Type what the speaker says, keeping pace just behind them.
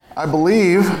I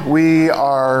believe we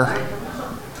are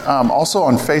also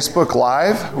on Facebook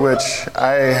Live, which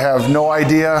I have no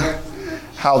idea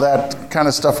how that kind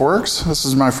of stuff works. This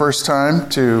is my first time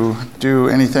to do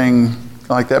anything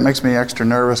like that. It makes me extra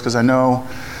nervous because I know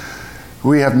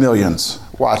we have millions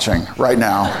watching right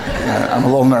now. I'm a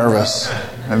little nervous.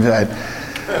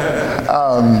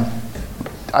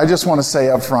 I just want to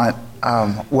say up front,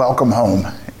 welcome home.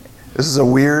 This is a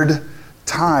weird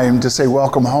time to say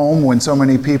welcome home when so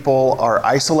many people are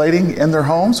isolating in their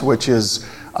homes, which is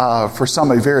for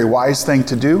some a very wise thing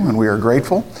to do, and we are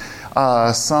grateful.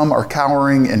 Some are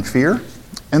cowering in fear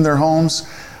in their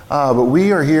homes, but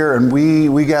we are here and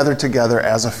we gather together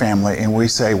as a family and we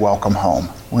say welcome home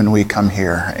when we come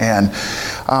here. And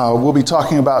we'll be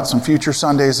talking about some future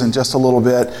Sundays in just a little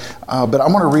bit, but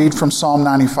I'm going to read from Psalm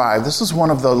 95. This is one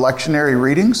of the lectionary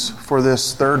readings for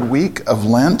this third week of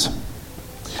Lent.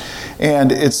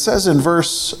 And it says in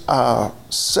verse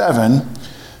 7,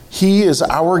 He is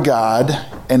our God,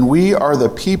 and we are the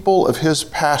people of His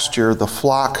pasture, the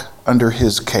flock under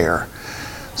His care.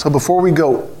 So before we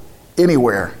go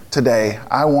anywhere today,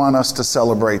 I want us to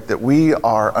celebrate that we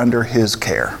are under His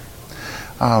care.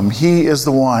 He is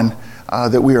the one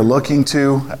that we are looking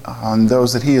to, on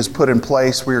those that He has put in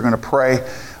place. We are going to pray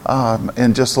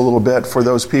in just a little bit for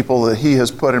those people that He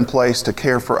has put in place to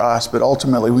care for us, but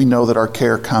ultimately we know that our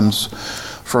care comes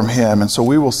from Him. And so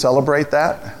we will celebrate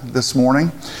that this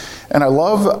morning. And I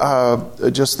love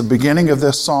just the beginning of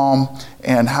this psalm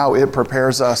and how it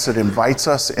prepares us. It invites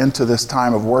us into this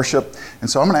time of worship. And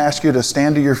so I'm going to ask you to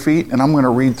stand to your feet, and I'm going to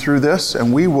read through this,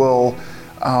 and we will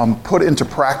put into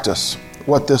practice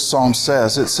what this psalm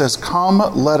says. It says, "Come,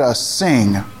 let us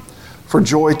sing for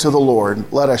joy to the Lord.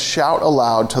 Let us shout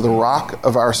aloud to the rock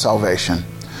of our salvation.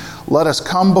 Let us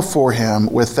come before Him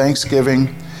with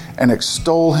thanksgiving and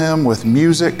extol Him with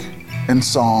music and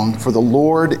song. For the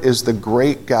Lord is the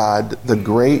great God, the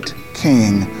great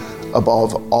King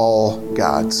above all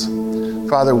gods."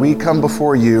 Father, we come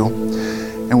before You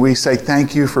and we say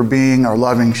thank You for being our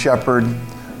loving shepherd,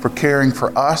 for caring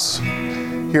for us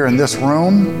here in this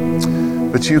room,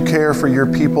 but You care for Your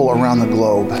people around the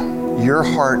globe. Your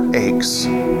heart aches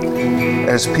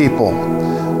as people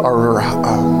are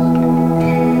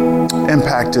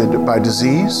impacted by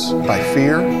disease, by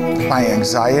fear, by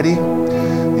anxiety.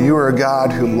 You are a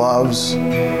God who loves,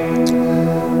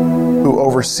 who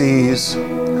oversees,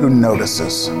 who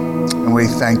notices. And we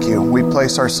thank You. We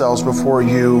place ourselves before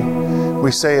You.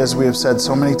 We say, as we have said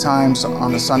so many times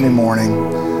on a Sunday morning,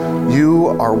 You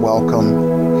are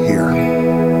welcome here.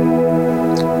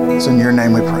 It's in Your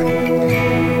name we pray.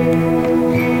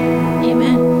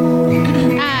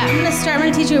 I'm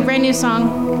going to teach you a brand new song,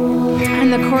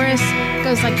 and the chorus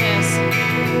goes like this.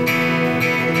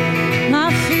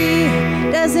 My fear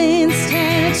doesn't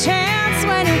stand a chance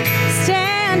when I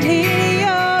stand in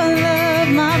Your love.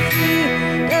 My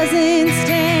fear doesn't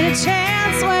stand a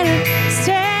chance when I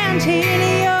stand in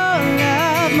Your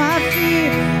love. My fear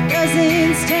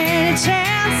doesn't stand a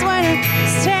chance when I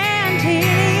stand in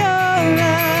Your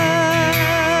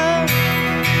love.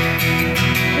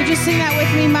 Would you sing that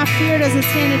with me? My fear doesn't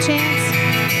stand a chance.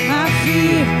 My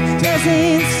fear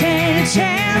doesn't stand a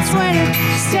chance when I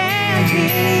stand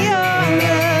in Your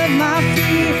love. My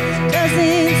fear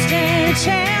doesn't stand a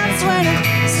chance when I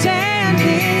stand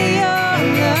in Your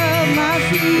love. My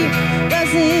fear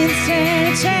doesn't stand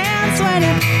a chance when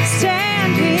I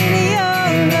stand in Your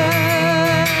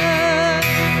love.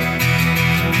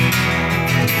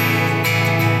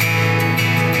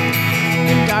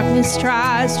 When darkness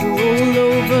tries to roll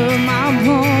over my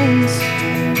bones,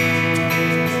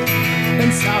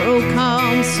 when sorrow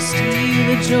comes to steal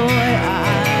the joy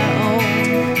I own,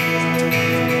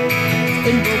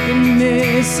 when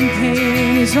brokenness and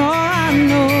pain is all I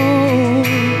know,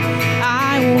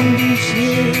 I won't be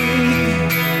shaken,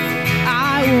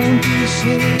 I won't be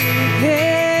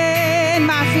shaken.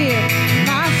 My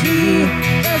fear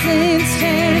doesn't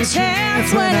stand a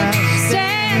chance when I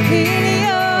stand in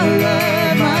Your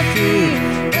love. My fear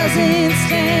doesn't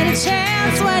stand a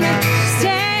chance when I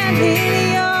stand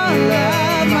in Your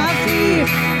love. My fear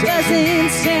doesn't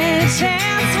stand a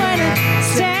chance when I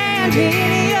stand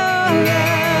in Your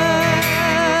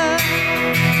love.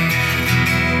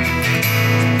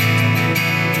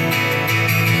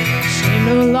 Shame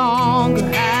no longer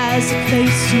has a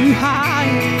place to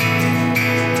hide.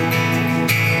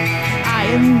 I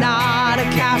am not a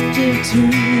captive to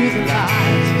the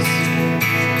lies.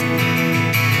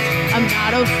 I'm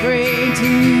not afraid to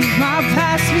leave my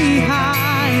past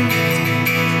behind.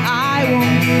 I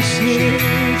won't be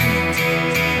shaken.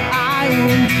 I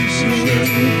won't be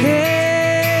shaken.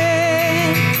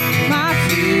 My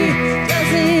fear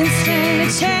doesn't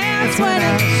chance when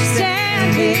I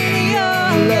stand in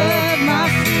your love. My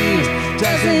fear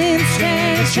doesn't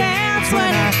stand a chance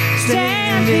when I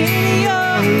stand in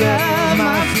your love.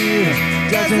 My fear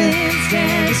doesn't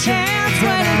stand a chance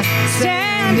when I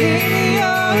stand in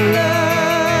your love.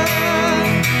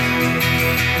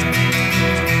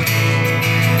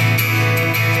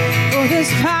 Oh,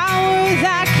 there's power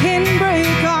that can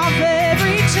break off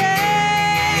every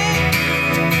chain.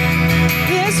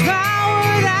 There's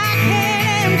power that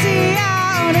can empty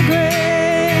out a grave.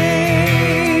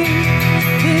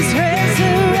 There's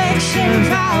resurrection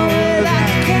power that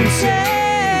can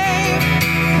save.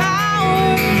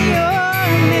 Power in your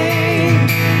name.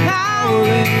 Power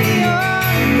in your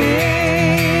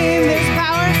name. There's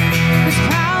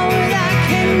power that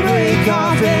can break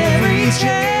off every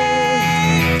chain.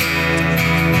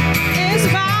 There's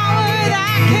power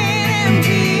that can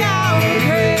empty out a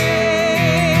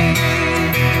grave.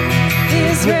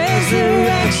 There's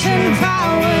resurrection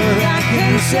power that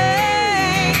can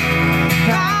save.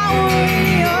 Power in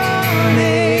your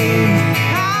name.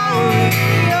 Power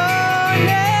in your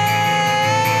name.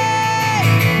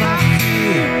 My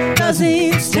fear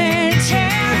doesn't stand a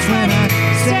chance when I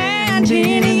stand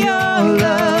in your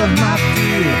love. My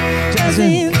fear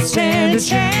doesn't stand a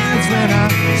chance when I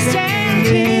stand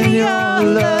in your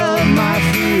love. My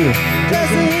fear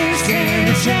doesn't stand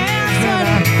a chance when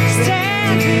I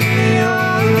stand in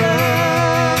your love.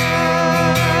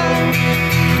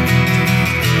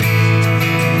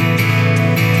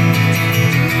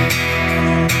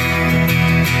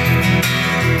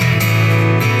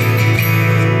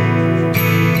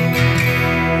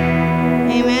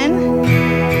 Amen.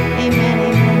 Amen.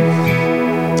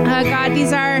 Amen. God,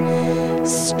 these are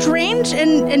strange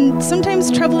and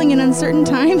sometimes troubling and uncertain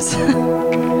times.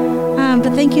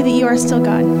 But thank you that you are still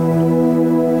God.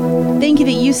 Thank you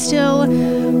that you still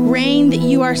reign, that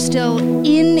you are still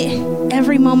in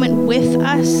every moment with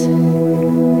us.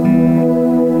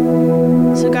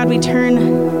 So God, we turn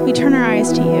our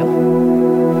eyes to you,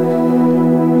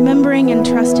 remembering and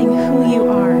trusting who you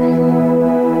are.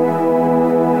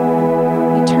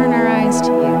 We turn our eyes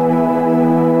to you.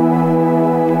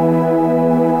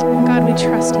 And God, we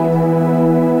trust you.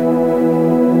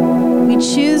 We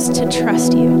choose to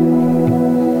trust you.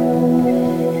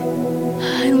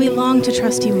 And we long to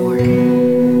trust you more.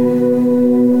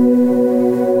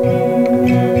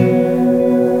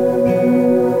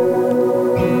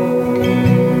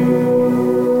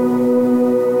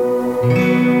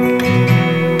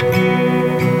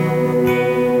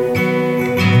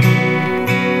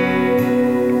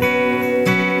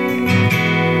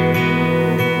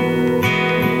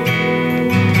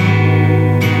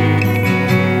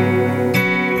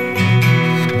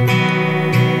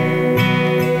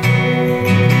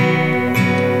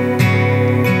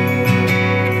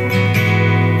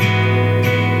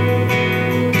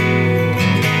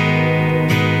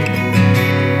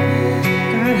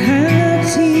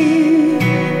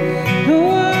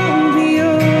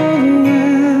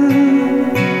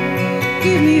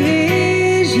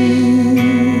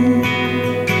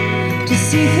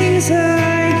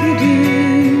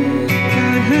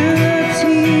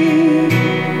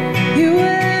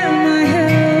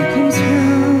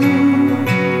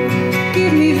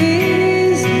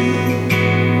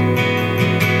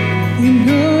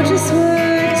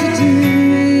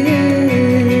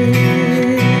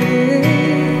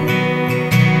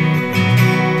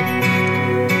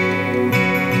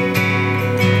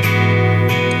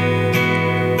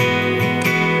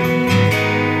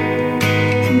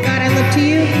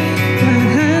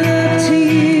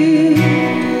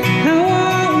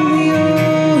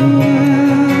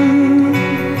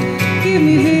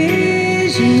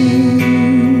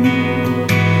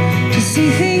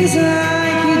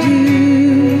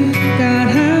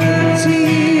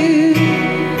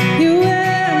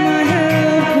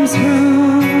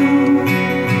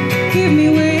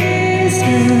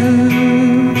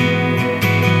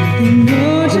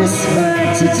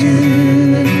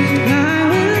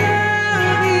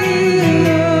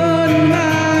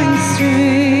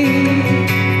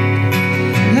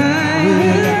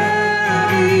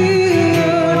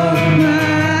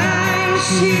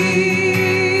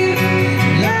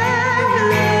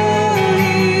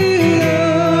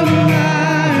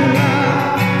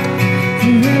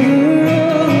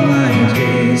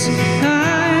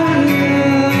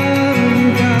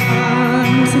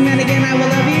 Sing that again. I will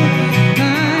love you. I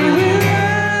will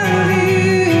love you.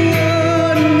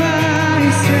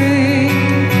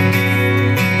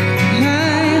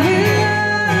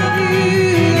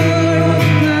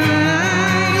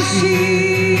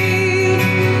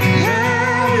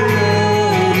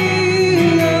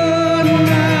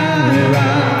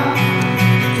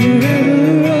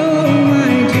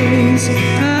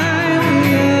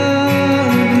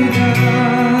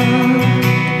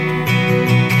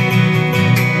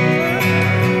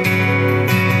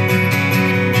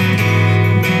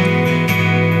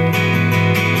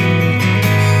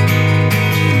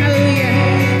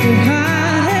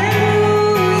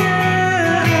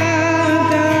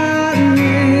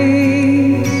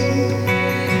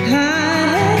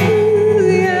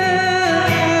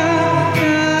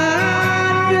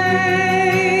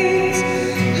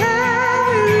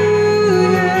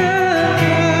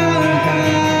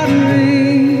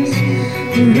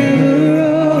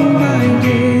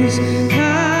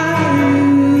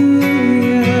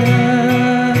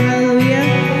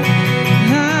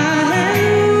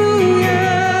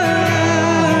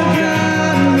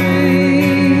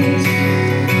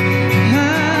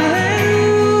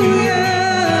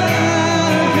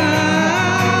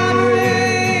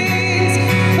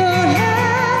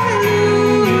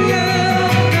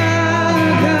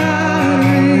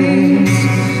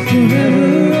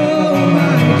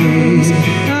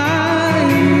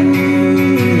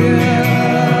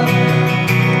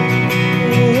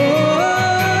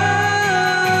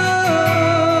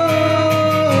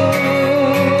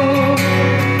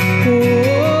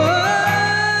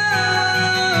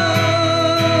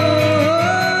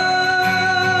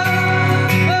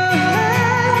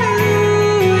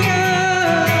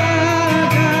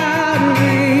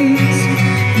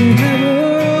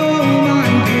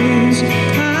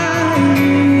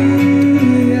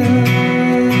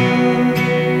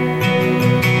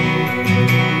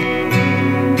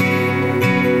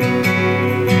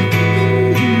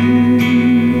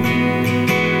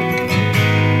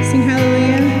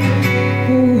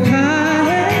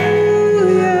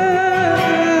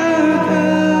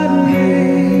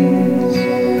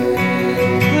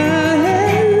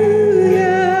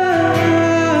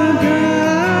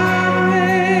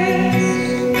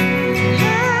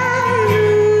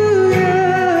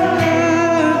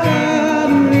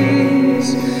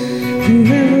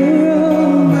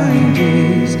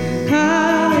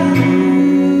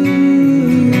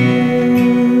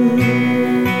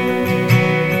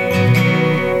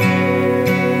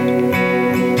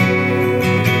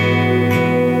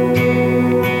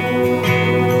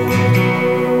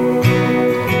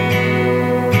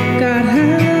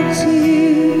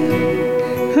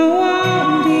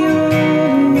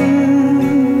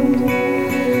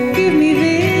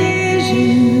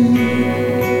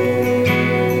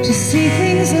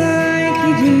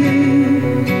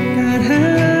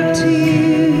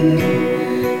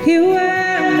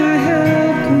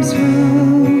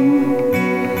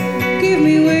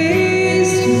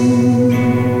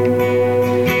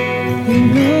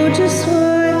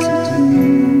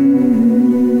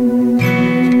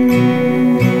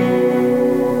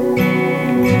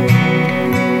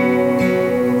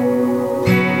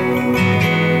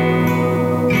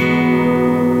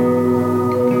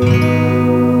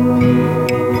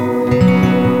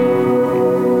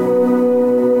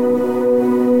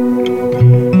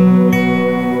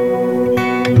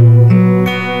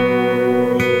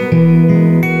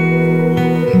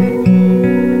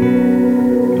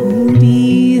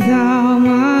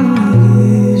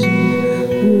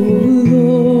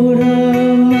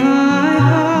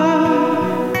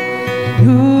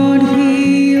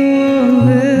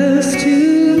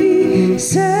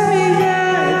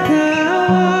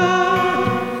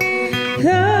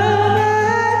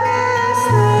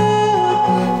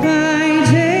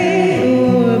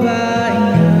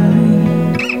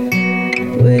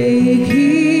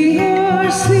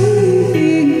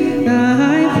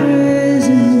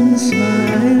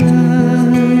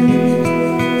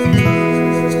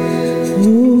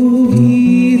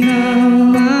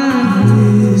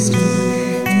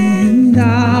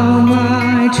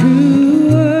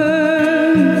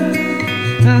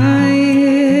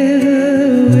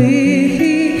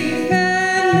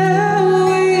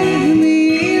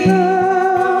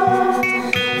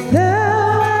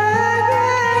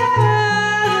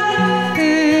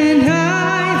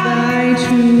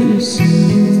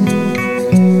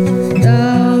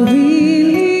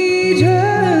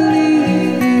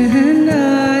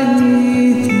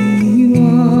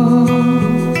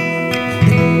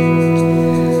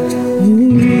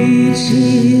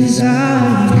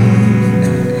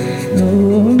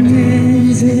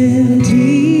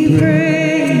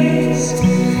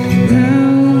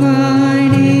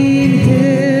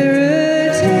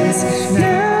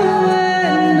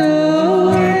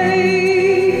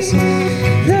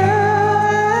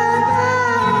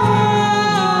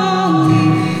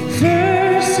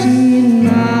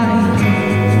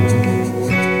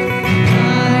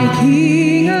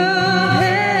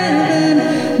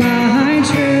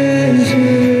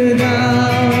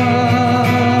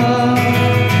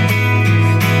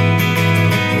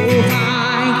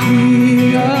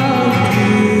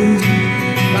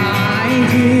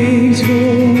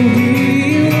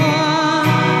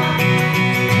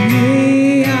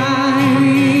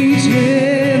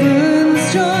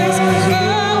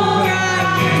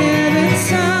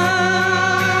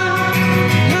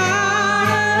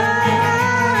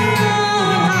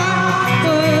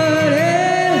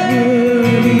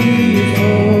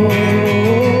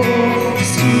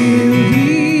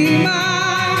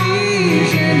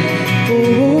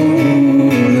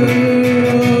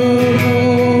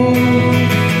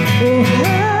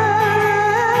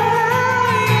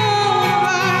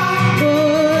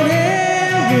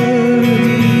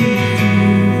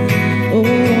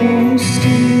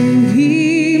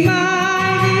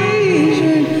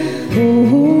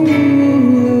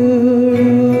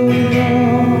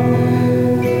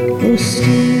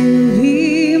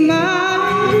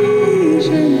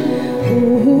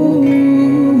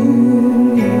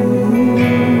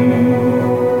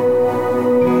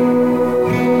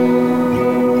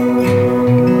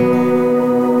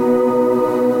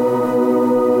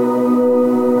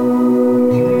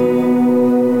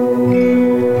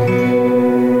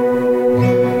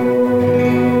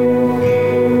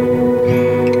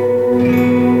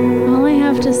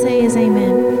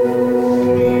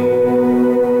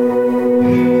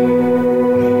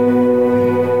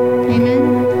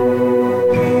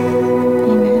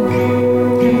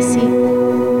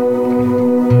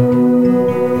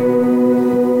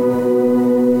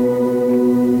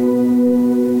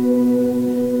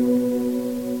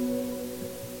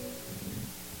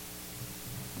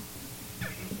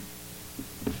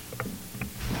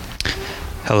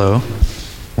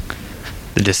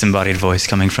 The disembodied voice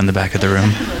coming from the back of the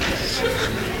room.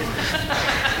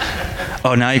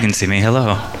 Oh, now you can see me.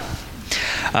 Hello.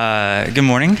 Good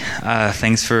morning.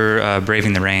 Thanks for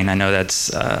braving the rain. I know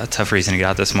that's a tough reason to get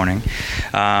out this morning.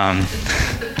 I'm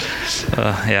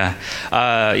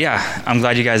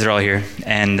glad you guys are all here,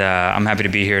 and I'm happy to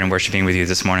be here and worshiping with you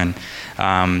this morning.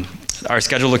 Our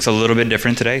schedule looks a little bit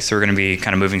different today, so we're going to be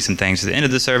kind of moving some things to the end of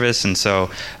the service, and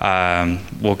so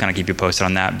we'll kind of keep you posted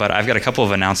on that. But I've got a couple of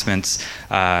announcements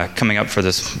coming up for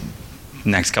this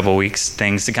next couple of weeks,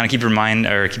 things to kind of keep your mind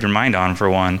on, for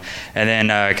one, and then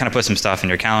kind of put some stuff in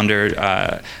your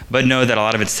calendar. But know that a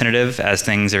lot of it's tentative, as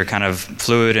things are kind of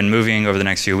fluid and moving over the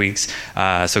next few weeks.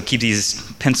 So keep these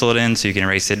penciled in so you can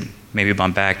erase it, maybe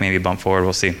bump back, maybe bump forward.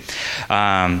 We'll see.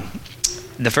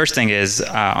 The first thing is,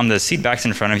 on the seat backs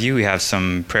in front of you, we have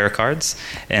some prayer cards.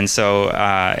 And so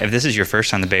if this is your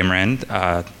first time to Bay Marin,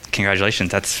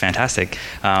 congratulations, that's fantastic.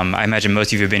 I imagine most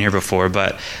of you have been here before,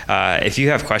 but if you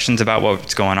have questions about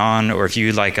what's going on, or if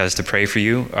you'd like us to pray for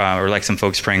you, or like some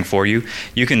folks praying for you,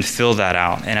 you can fill that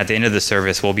out. And at the end of the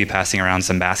service, we'll be passing around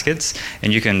some baskets,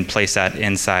 and you can place that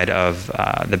inside of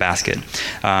the basket.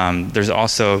 There's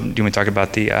also, do you want to talk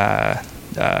about the,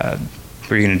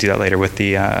 we're going to do that later with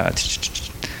the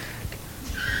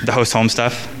host home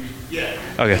stuff? Yeah.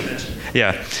 Okay.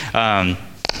 Yeah.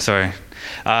 Sorry.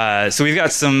 So we've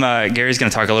got some, Gary's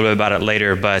going to talk a little bit about it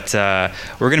later, but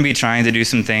we're going to be trying to do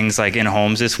some things like in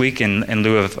homes this week in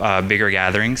lieu of bigger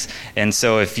gatherings. And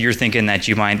so if you're thinking that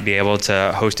you might be able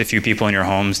to host a few people in your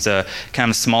homes to kind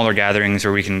of smaller gatherings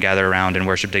where we can gather around and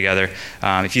worship together,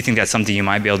 if you think that's something you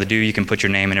might be able to do, you can put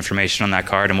your name and information on that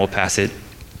card and we'll pass it.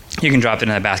 You can drop it in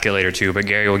that basket later too, but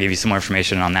Gary will give you some more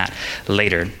information on that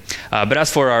later. But as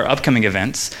for our upcoming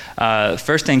events,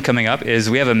 first thing coming up is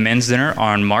we have a men's dinner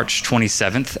on March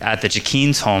 27th at the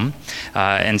Jaquines home.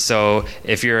 And so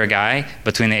if you're a guy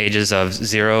between the ages of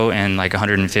 0 and like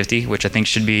 150, which I think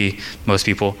should be most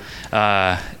people,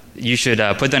 you should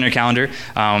put that on your calendar.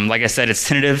 Like I said, it's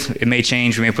tentative. It may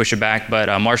change. We may push it back.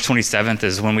 But March 27th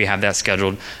is when we have that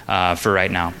scheduled for right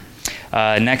now.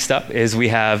 Next up is we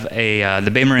have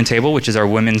the Bay Marin table, which is our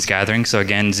women's gathering. So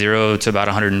again, 0 to about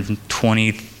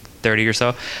 120, 30 or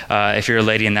so. If you're a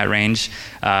lady in that range,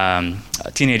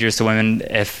 teenagers to women,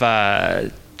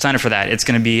 sign up for that. It's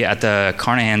going to be at the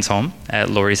Carnahan's home at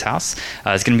Lori's house.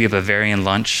 It's going to be a Bavarian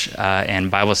lunch and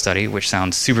Bible study, which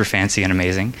sounds super fancy and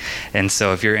amazing. And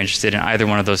so if you're interested in either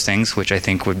one of those things, which I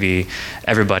think would be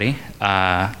everybody,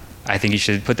 I think you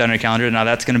should put that on your calendar. Now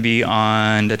that's going to be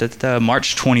on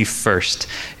March 21st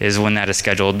is when that is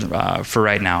scheduled for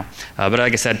right now. But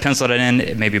like I said, pencil it in,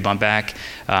 it may be bumped back.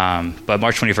 But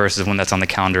March 21st is when that's on the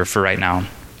calendar for right now.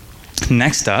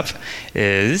 Next up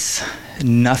is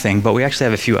nothing, but we actually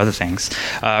have a few other things.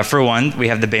 For one, we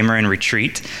have the Bay Marin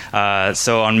retreat.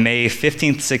 So on May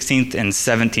 15th, 16th, and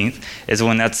 17th is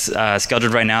when that's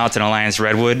scheduled right now. It's in Alliance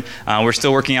Redwood. We're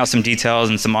still working out some details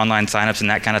and some online signups and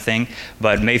that kind of thing.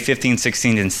 But May 15th,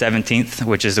 16th, and 17th,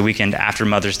 which is the weekend after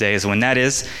Mother's Day, is when that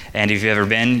is. And if you've ever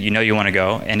been, you know you want to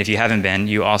go. And if you haven't been,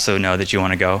 you also know that you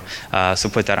want to go. So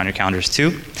put that on your calendars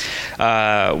too.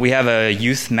 We have a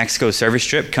Youth Mexico service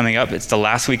trip coming up. It's the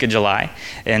last week of July.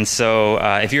 And so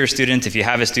if you're a student, if you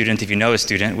have a student, if you know a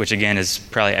student, which again is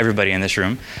probably everybody in this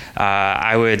room,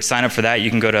 I would sign up for that. You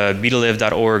can go to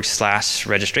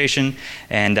betalive.org/registration,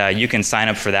 and you can sign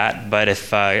up for that. But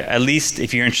at least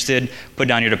if you're interested, put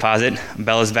down your deposit.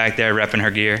 Bella's back there repping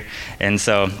her gear. And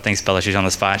so thanks, Bella. She's on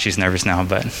the spot. She's nervous now,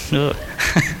 but...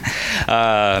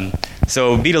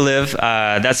 So Be to Live,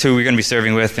 that's who we're going to be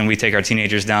serving with, and we take our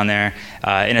teenagers down there.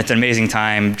 And it's an amazing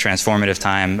time, transformative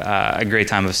time, a great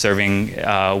time of serving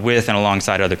with and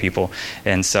alongside other people.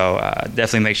 And so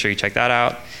definitely make sure you check that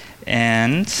out.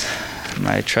 And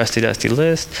my trusty dusty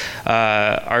list,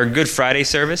 our Good Friday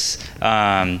service.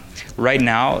 Right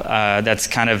now, that's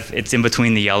it's in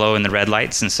between the yellow and the red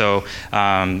lights. And so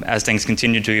as things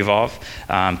continue to evolve,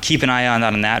 keep an eye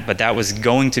on that. But that was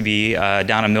going to be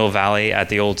down in Mill Valley at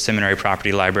the old seminary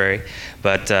property library.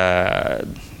 But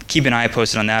keep an eye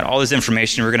posted on that. All this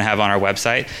information we're going to have on our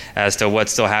website as to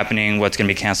what's still happening, what's going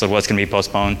to be canceled, what's going to be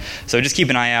postponed. So just keep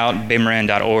an eye out,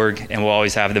 baymarin.org, and we'll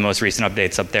always have the most recent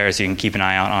updates up there so you can keep an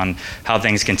eye out on how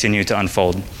things continue to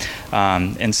unfold.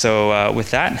 And so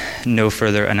with that, no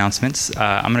further announcements.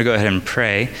 I'm going to go ahead and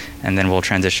pray, and then we'll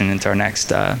transition into our next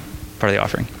part of the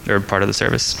offering, or part of the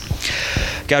service.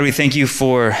 God, we thank you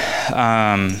for...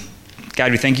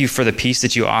 God, we thank you for the peace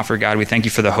that you offer. God, we thank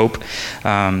you for the hope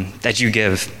that you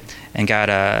give. And God,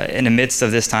 in the midst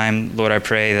of this time, Lord, I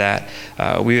pray that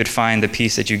we would find the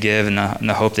peace that you give and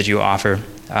the hope that you offer.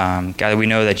 God, we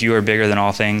know that you are bigger than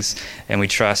all things, and we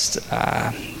trust,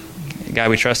 God,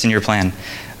 we trust in your plan.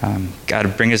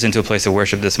 God, bring us into a place of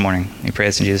worship this morning. We pray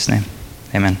this in Jesus' name.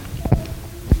 Amen.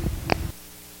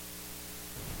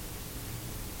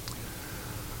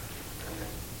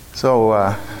 So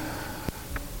I've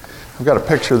got a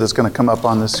picture that's going to come up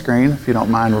on the screen, if you don't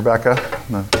mind, Rebecca.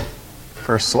 The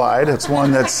first slide. It's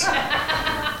one that's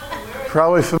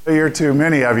probably familiar to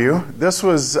many of you. This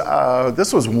was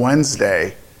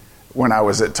Wednesday when I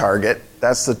was at Target.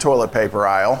 That's the toilet paper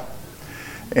aisle.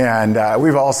 And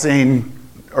we've all seen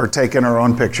or taken our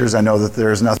own pictures. I know that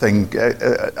there's nothing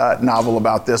novel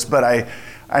about this, but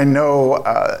I know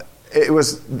it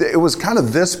was kind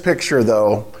of this picture,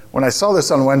 though, when I saw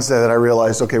this on Wednesday, that I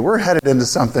realized, okay, we're headed into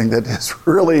something that is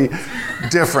really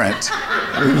different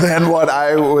than what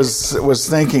I was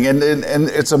thinking. And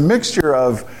it's a mixture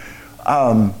of,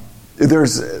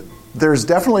 there's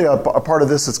definitely a part of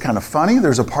this that's kind of funny.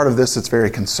 There's a part of this that's very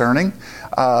concerning.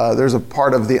 There's a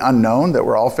part of the unknown that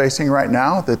we're all facing right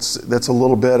now that's a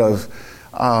little bit of,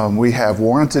 we have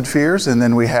warranted fears, and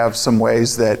then we have some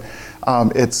ways that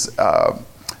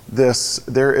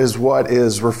there is what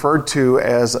is referred to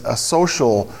as a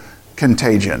social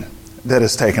contagion that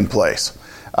has taken place.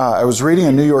 I was reading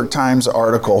a New York Times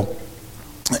article,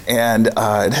 and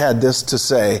it had this to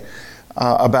say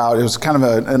it was kind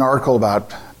of an article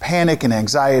about panic and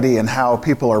anxiety and how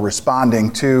people are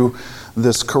responding to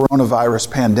this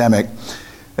coronavirus pandemic.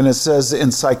 And it says,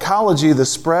 in psychology, the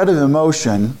spread of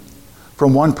emotion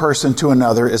from one person to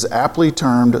another is aptly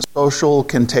termed social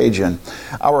contagion.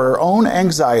 Our own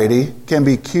anxiety can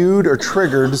be cued or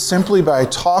triggered simply by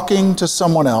talking to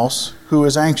someone else who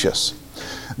is anxious.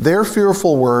 Their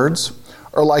fearful words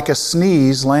are like a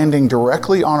sneeze landing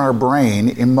directly on our brain,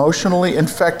 emotionally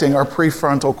infecting our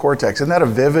prefrontal cortex. Isn't that a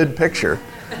vivid picture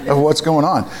of what's going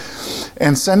on?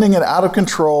 And sending it out of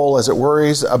control as it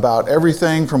worries about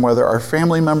everything from whether our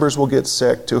family members will get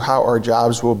sick to how our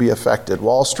jobs will be affected.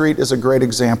 Wall Street is a great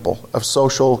example of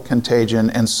social contagion,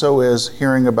 and so is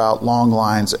hearing about long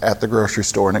lines at the grocery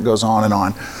store, and it goes on and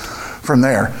on from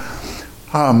there.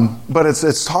 But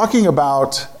it's talking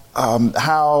about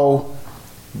how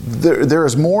there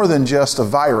is more than just a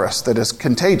virus that is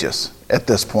contagious at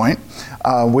this point.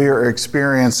 We are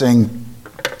experiencing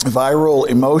viral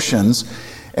emotions.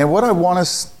 And what I want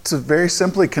us to very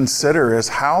simply consider is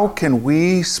how can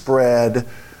we spread,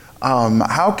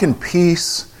 how can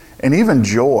peace and even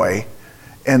joy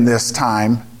in this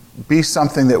time be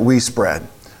something that we spread?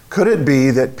 Could it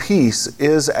be that peace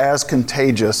is as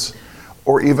contagious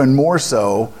or even more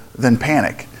so than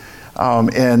panic?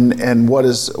 And what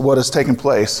is taking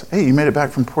place? Hey, you made it back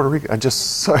from Puerto Rico.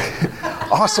 Sorry.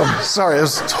 Awesome. Sorry, it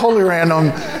was totally random.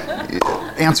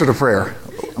 Answer to prayer.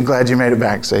 I'm glad you made it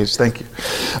back, Sage. Thank you.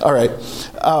 All right.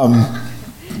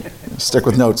 Stick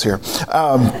with notes here.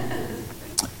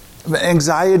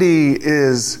 Anxiety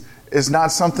is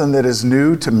not something that is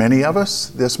new to many of us.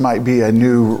 This might be a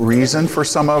new reason for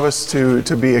some of us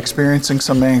to be experiencing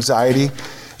some anxiety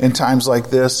in times like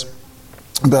this.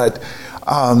 But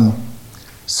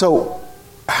so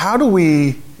how do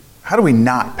we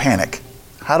not panic?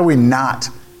 How do we not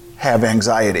have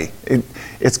anxiety?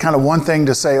 It's kind of one thing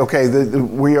to say, okay,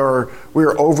 we are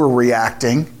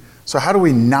overreacting. So how do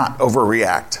we not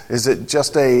overreact? Is it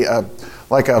just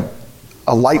like a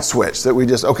light switch that we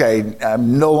just, okay,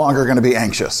 I'm no longer going to be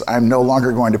anxious. I'm no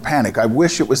longer going to panic. I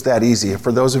wish it was that easy.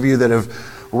 For those of you that have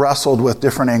wrestled with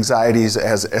different anxieties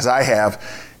as I have,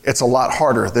 it's a lot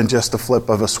harder than just the flip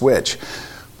of a switch.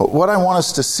 But what I want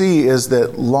us to see is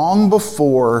that long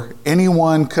before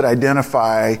anyone could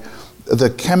identify the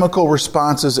chemical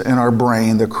responses in our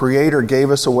brain, the Creator gave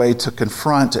us a way to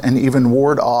confront and even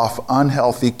ward off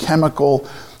unhealthy chemical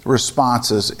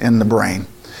responses in the brain.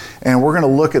 And we're going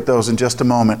to look at those in just a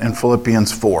moment in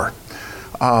Philippians 4.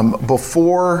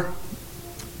 Before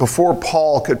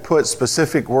Paul could put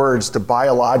specific words to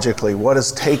biologically what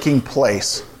is taking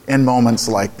place in moments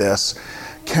like this,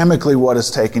 chemically what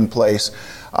is taking place,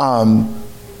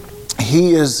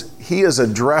 he is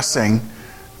addressing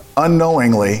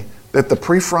unknowingly that the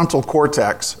prefrontal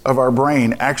cortex of our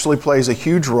brain actually plays a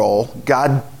huge role.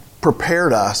 God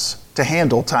prepared us to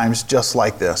handle times just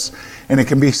like this. And it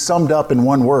can be summed up in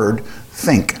one word,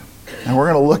 think. And we're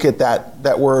going to look at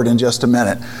that word in just a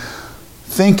minute.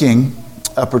 Thinking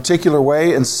a particular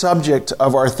way and subject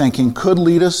of our thinking could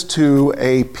lead us to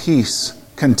a peace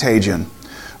contagion.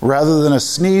 Rather than a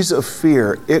sneeze of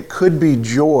fear, it could be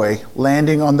joy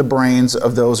landing on the brains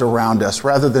of those around us.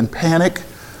 Rather than panic,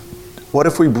 what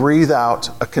if we breathe out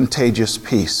a contagious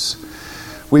peace?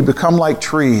 We become like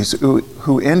trees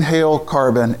who inhale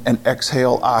carbon and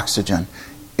exhale oxygen,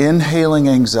 inhaling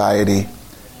anxiety,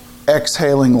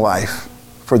 exhaling life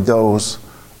for those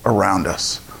around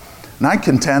us. And I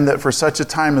contend that for such a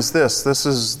time as this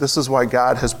is why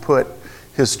God has put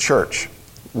his church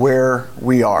where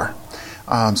we are,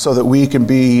 so that we can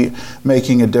be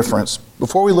making a difference.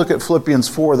 Before we look at Philippians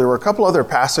 4, there were a couple other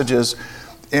passages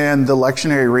in the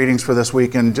lectionary readings for this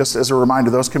week, and just as a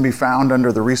reminder, those can be found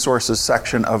under the resources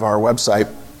section of our website.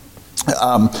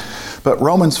 But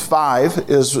Romans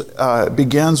 5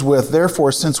 begins with,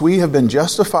 therefore, since we have been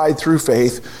justified through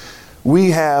faith,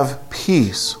 we have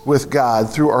peace with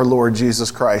God through our Lord Jesus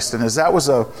Christ. And as that was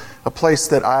a place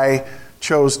that I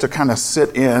chose to kind of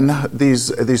sit in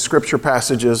these scripture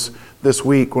passages this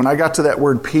week, when I got to that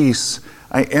word peace,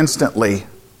 I instantly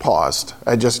paused.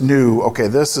 I just knew, okay,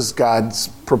 this is God's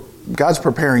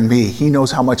preparing me. He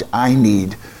knows how much I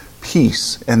need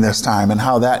peace in this time and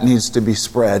how that needs to be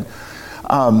spread.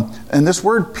 And this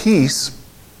word peace,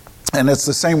 and it's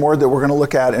the same word that we're going to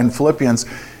look at in Philippians,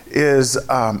 is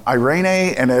irene,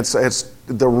 and it's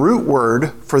the root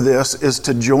word for this is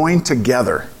to join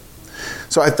together.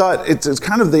 So I thought it's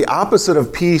kind of the opposite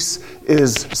of peace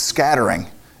is scattering,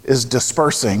 is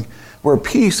dispersing, where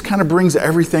peace kind of brings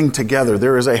everything together.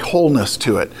 There is a wholeness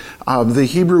to it. The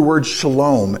Hebrew word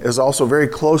shalom is also very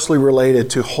closely related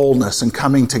to wholeness and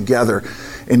coming together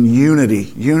in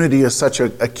unity. Unity is such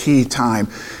a key time.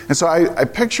 And so I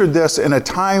pictured this in a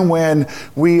time when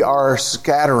we are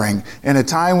scattering, in a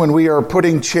time when we are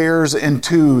putting chairs in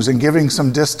twos and giving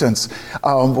some distance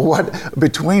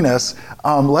between us.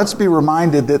 Let's be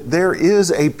reminded that there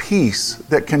is a peace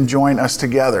that can join us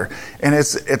together. And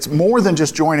it's more than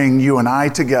just joining you and I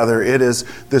together. It is,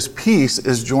 this peace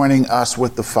is joining us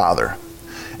with the Father.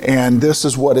 And this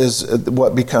is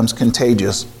what becomes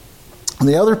contagious. And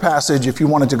the other passage, if you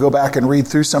wanted to go back and read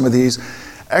through some of these,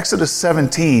 Exodus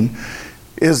 17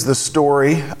 is the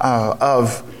story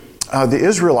of the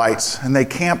Israelites, and they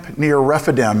camp near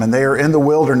Rephidim, and they are in the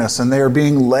wilderness, and they are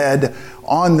being led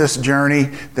on this journey.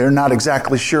 They're not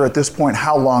exactly sure at this point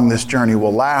how long this journey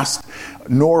will last,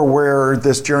 nor where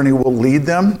this journey will lead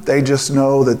them. They just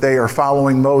know that they are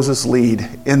following Moses' lead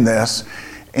in this,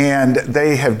 and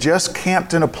they have just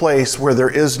camped in a place where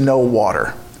there is no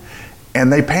water,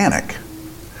 and they panic.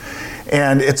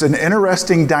 And it's an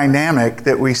interesting dynamic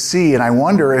that we see, and I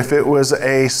wonder if it was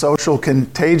a social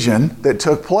contagion that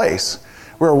took place,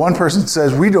 where one person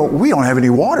says, we don't have any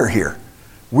water here.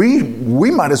 We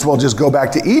might as well just go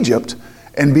back to Egypt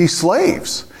and be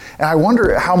slaves. And I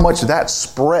wonder how much that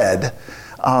spread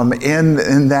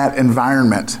in that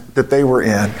environment that they were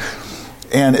in.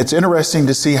 And it's interesting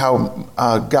to see how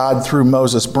God, through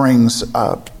Moses, brings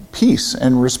peace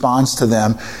and responds to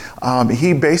them.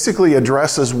 He basically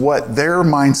addresses what their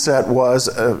mindset was,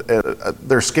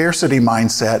 their scarcity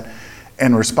mindset,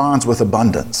 and responds with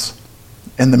abundance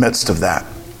in the midst of that.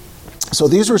 So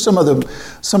these were some of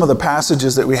the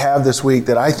passages that we have this week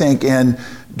that I think in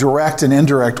direct and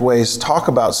indirect ways talk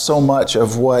about so much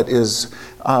of what is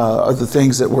of the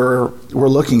things that we're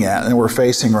looking at and we're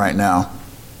facing right now.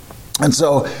 And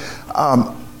so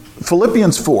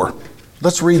Philippians 4,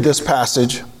 let's read this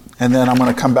passage. And then I'm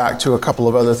going to come back to a couple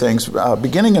of other things.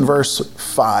 Beginning in verse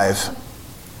 5.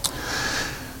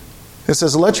 It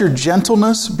says, let your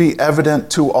gentleness be evident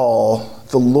to all.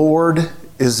 The Lord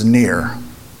is near.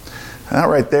 And that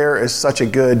right there is such a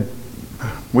good,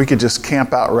 we could just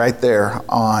camp out right there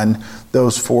on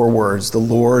those 4 words. The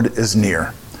Lord is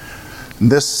near.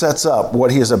 And this sets up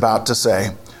what he is about to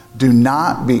say. Do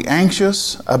not be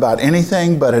anxious about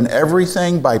anything, but in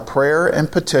everything by prayer and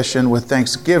petition with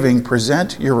thanksgiving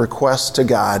present your requests to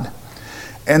God.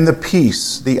 And the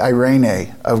peace, the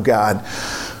irene of God,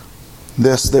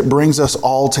 this that brings us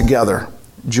all together,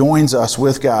 joins us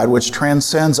with God, which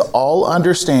transcends all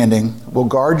understanding, will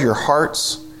guard your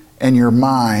hearts and your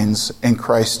minds in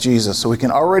Christ Jesus. So we can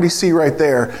already see right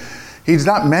there, he's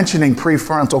not mentioning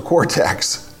prefrontal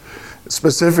cortex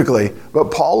specifically,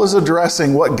 but Paul is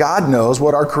addressing what God knows,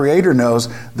 what our Creator knows.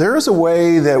 There is a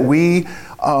way that we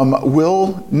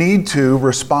will need to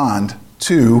respond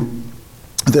to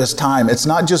this time. It's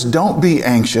not just don't be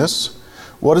anxious.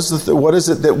 What is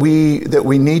it that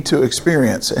we need to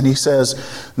experience? And he says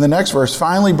in the next verse,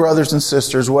 finally, brothers and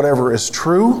sisters, whatever is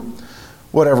true,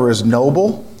 whatever is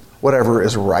noble, whatever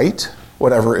is right,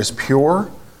 whatever is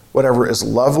pure, whatever is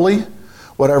lovely,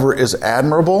 whatever is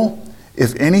admirable,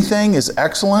 if anything is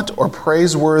excellent or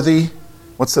praiseworthy,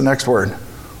 what's the next word?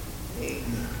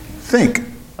 Think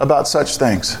about such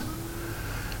things.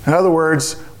 In other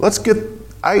words,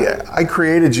 I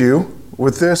created you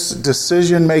with this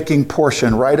decision-making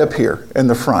portion right up here in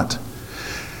the front.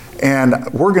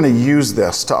 And we're going to use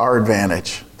this to our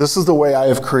advantage. This is the way I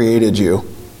have created you.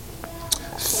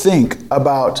 think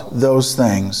about those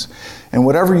things. And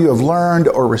whatever you have learned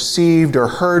or received or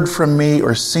heard from me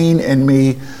or seen in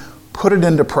me, put it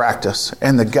into practice,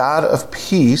 and the God of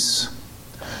peace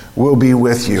will be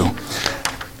with you.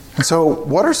 And so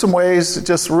what are some ways,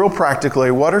 just real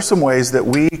practically, what are some ways that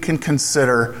we can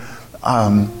consider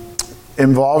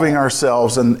involving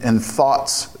ourselves in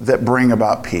thoughts that bring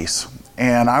about peace?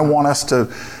 And I want us to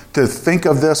think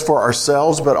of this for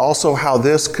ourselves, but also how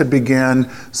this could begin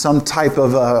some type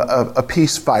of a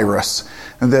peace virus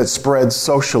that spreads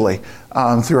socially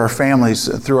through our families,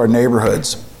 through our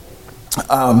neighborhoods.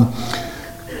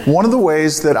 One of the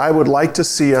ways that I would like to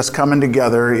see us coming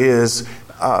together is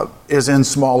in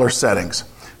smaller settings.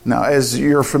 Now, as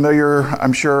you're familiar,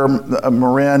 I'm sure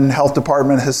Marin Health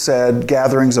Department has said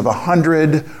gatherings of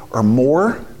 100 or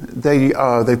more. They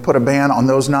put a ban on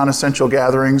those non-essential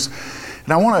gatherings.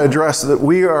 And I want to address that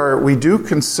we do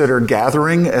consider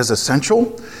gathering as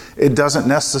essential. It doesn't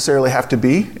necessarily have to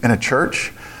be in a church.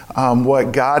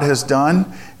 What God has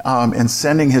done in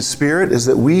sending His Spirit is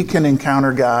that we can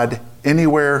encounter God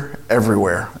anywhere,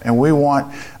 everywhere. And we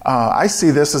want, I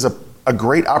see this as a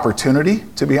great opportunity,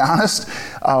 to be honest.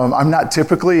 I'm not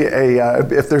typically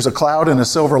if there's a cloud and a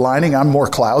silver lining, I'm more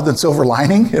cloud than silver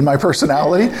lining in my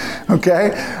personality, okay?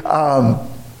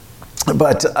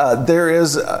 But there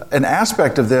is an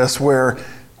aspect of this where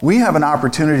we have an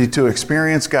opportunity to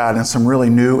experience God in some really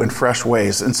new and fresh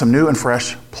ways, in some new and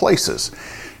fresh places.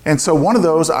 And so one of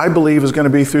those, I believe, is going to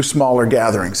be through smaller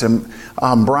gatherings. And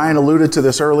Brian alluded to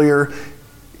this earlier.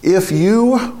 If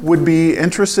you would be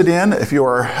interested in, if you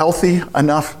are healthy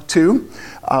enough to,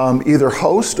 either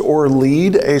host or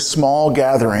lead a small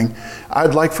gathering,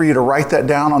 I'd like for you to write that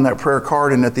down on that prayer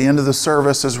card. And at the end of the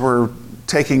service, as we're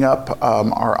taking up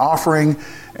our offering,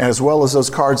 as well as those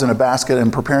cards in a basket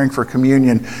and preparing for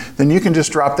communion, then you can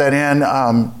just drop that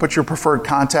in, put your preferred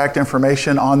contact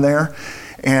information on there,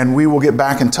 and we will get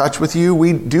back in touch with you.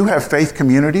 We do have faith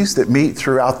communities that meet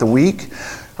throughout the week,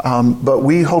 but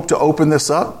we hope to open this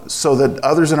up so that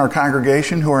others in our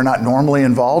congregation who are not normally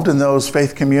involved in those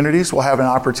faith communities will have an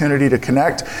opportunity to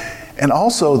connect. And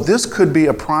also, this could be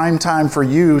a prime time for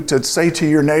you to say to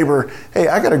your neighbor, hey,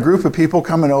 I got a group of people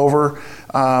coming over,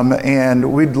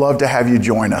 and we'd love to have you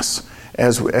join us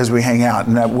as we hang out.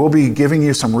 And we'll be giving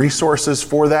you some resources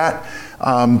for that.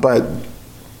 But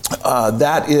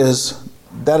that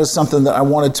is something that I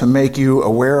wanted to make you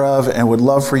aware of, and would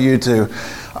love for you to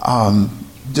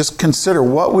just consider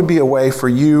what would be a way for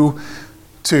you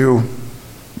to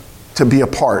be a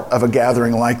part of a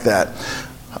gathering like that.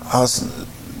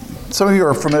 Some of you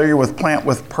are familiar with Plant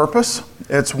with Purpose.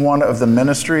 It's one of the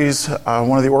ministries,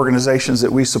 one of the organizations that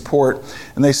we support.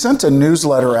 And they sent a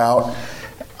newsletter out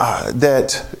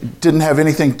that didn't have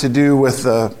anything to do with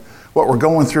what we're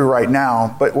going through right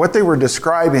now. But what they were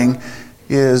describing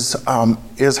is how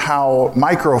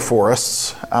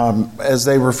microforests, as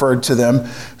they referred to them,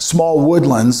 small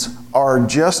woodlands, are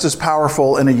just as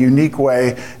powerful in a unique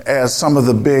way as some of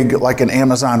the big, like an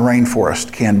Amazon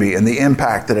rainforest can be, and the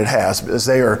impact that it has, as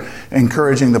they are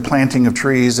encouraging the planting of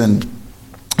trees in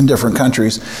different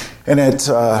countries. And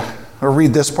I'll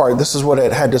read this part. This is what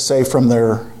it had to say from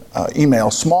their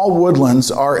email. Small woodlands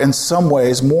are in some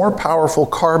ways more powerful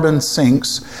carbon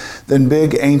sinks than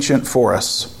big ancient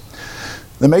forests.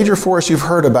 The major forests you've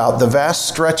heard about, the vast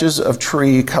stretches of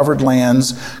tree-covered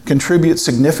lands, contribute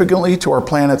significantly to our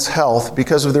planet's health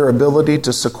because of their ability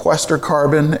to sequester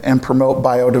carbon and promote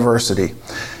biodiversity.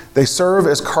 They serve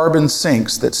as carbon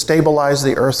sinks that stabilize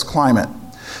the Earth's climate.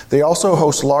 They also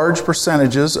host large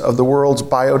percentages of the world's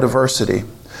biodiversity.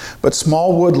 But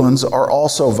small woodlands are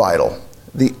also vital.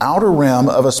 The outer rim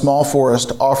of a small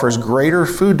forest offers greater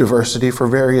food diversity for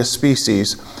various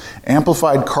species,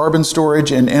 amplified carbon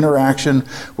storage and interaction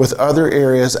with other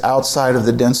areas outside of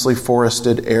the densely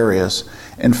forested areas.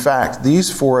 In fact, these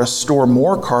forests store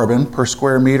more carbon per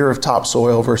square meter of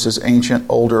topsoil versus ancient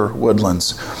older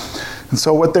woodlands. And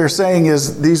so what they're saying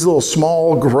is these little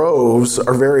small groves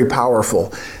are very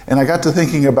powerful. And I got to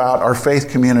thinking about our faith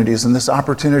communities and this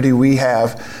opportunity we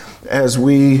have as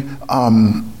we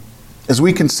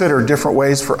consider different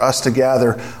ways for us to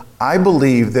gather. I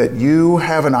believe that you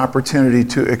have an opportunity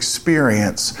to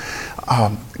experience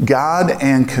God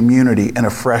and community in a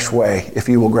fresh way if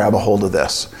you will grab a hold of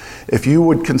this. If you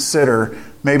would consider,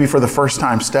 maybe for the first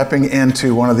time, stepping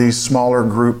into one of these smaller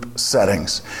group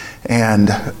settings. And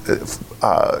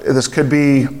this could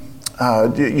be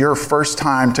your first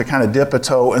time to kind of dip a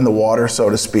toe in the water,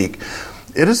 so to speak.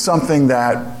 It is something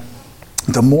that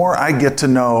the more I get to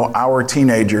know our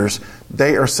teenagers,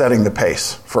 they are setting the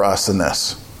pace for us in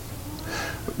this.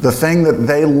 The thing that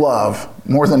they love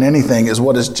more than anything is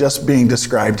what is just being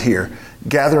described here.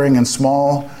 gathering in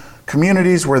small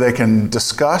communities where they can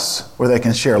discuss, where they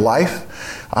can share life.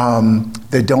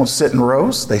 They don't sit in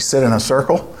rows, they sit in a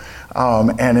circle.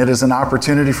 And it is an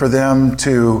opportunity for them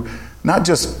to not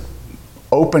just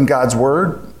open God's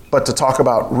Word, but to talk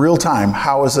about real time,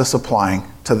 how is this applying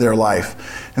to their life?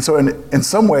 And so in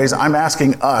some ways, I'm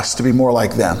asking us to be more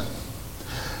like them.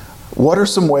 What are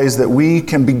some ways that we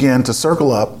can begin to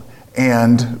circle up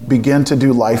and begin to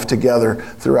do life together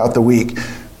throughout the week?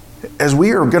 As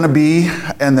we are going to be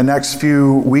in the next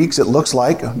few weeks, it looks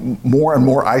like more and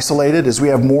more isolated as we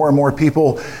have more and more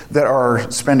people that are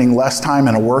spending less time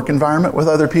in a work environment with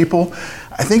other people.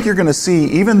 I think you're going to see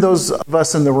even those of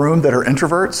us in the room that are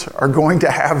introverts are going to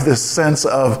have this sense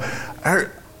of, I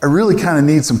really kind of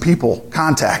need some people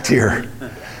contact here.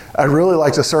 I'd really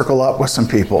like to circle up with some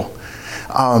people.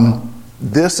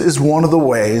 This is one of the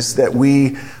ways that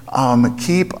we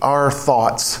keep our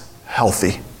thoughts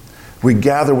healthy. We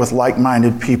gather with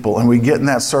like-minded people and we get in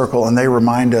that circle and they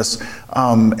remind us,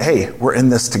 hey, we're in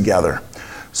this together.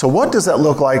 So what does that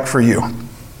look like for you?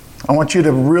 I want you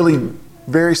to really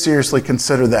very seriously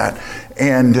consider that.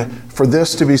 And for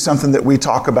this to be something that we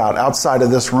talk about outside of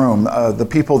this room, the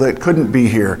people that couldn't be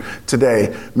here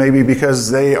today, maybe because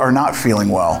they are not feeling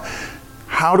well.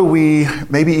 How do we,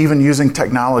 maybe even using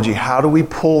technology, how do we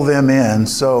pull them in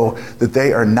so that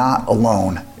they are not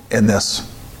alone in this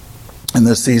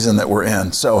season that we're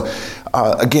in? So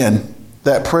again,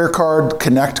 that prayer card,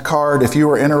 connect card, if you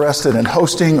are interested in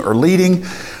hosting or leading,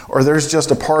 or there's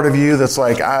just a part of you that's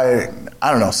like, I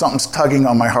don't know, something's tugging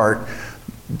on my heart,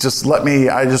 I just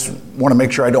want to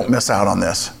make sure I don't miss out on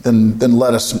this, then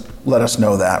let us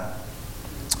know that.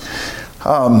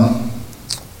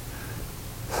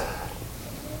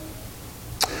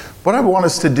 What I want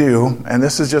us to do, and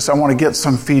this is just, I want to get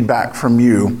some feedback from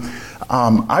you.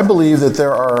 I believe that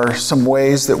there are some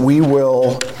ways that we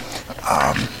will,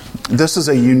 this is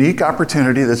a unique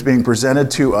opportunity that's being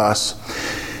presented to us,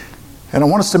 and I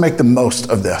want us to make the most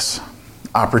of this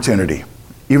opportunity,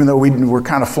 even though we're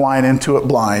kind of flying into it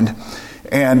blind.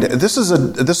 And this is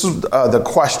the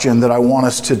question that I want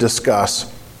us to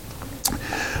discuss.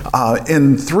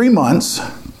 In 3 months,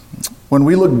 when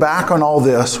we look back on all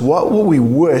this, what will we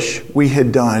wish we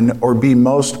had done or be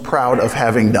most proud of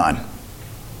having done?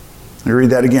 Let me read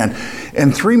that again.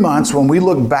 In 3 months, when we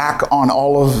look back on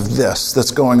all of this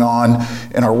that's going on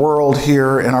in our world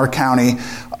here, in our county,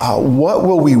 what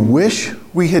will we wish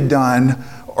we had done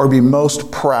or be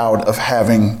most proud of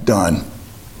having done?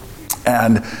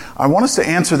 And I want us to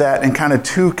answer that in kind of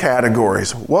two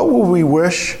categories. What will we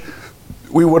wish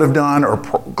we would have done or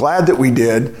glad that we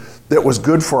did that was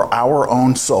good for our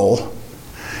own soul?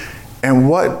 And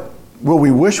what will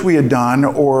we wish we had done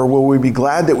or will we be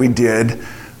glad that we did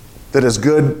that is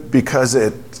good because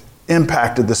it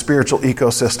impacted the spiritual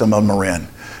ecosystem of Marin?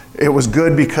 It was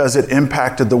good because it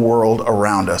impacted the world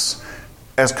around us.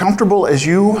 As comfortable as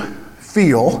you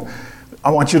feel,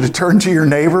 I want you to turn to your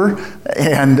neighbor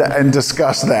and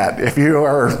discuss that. If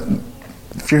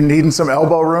you're needing some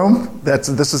elbow room,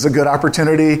 this is a good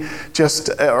opportunity.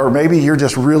 Or maybe you're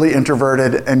just really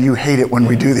introverted and you hate it when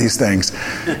we do these things.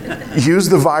 Use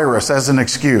the virus as an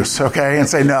excuse, okay? And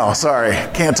say, no, sorry,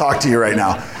 can't talk to you right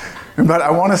now. But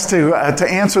I want us to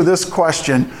answer this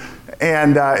question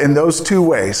and in those two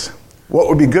ways. What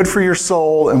would be good for your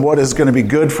soul and what is going to be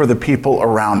good for the people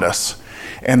around us?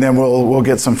 And then we'll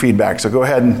get some feedback. So go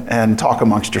ahead and talk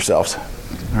amongst yourselves.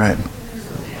 All right.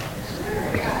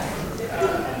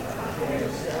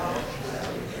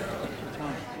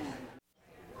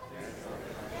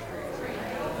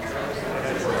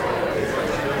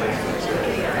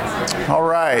 All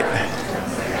right.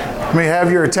 Let me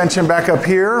have your attention back up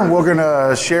here. We're going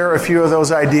to share a few of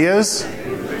those ideas.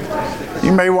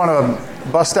 You may want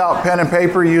to bust out pen and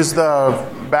paper, use the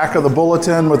back of the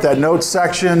bulletin with that notes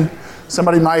section.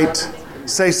 Somebody might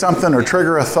say something or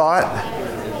trigger a thought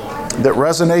that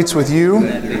resonates with you.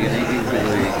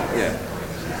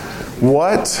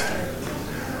 What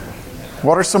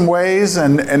are some ways,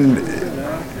 and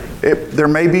there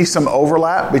may be some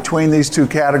overlap between these two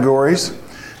categories,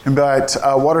 but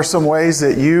what are some ways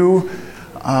that you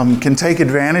can take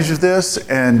advantage of this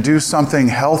and do something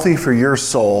healthy for your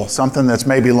soul, something that's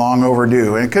maybe long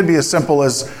overdue? And it could be as simple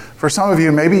as, for some of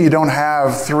you, maybe you don't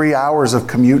have 3 hours of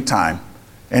commute time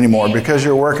anymore because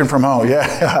you're working from home.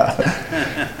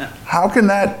 Yeah. How can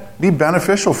that be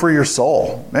beneficial for your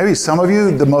soul? Maybe some of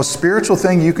you, the most spiritual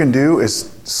thing you can do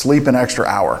is sleep an extra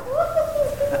hour.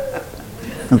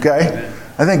 Okay?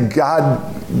 I think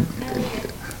God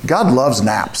loves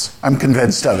naps. I'm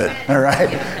convinced of it. All right?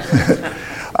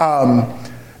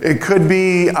 It could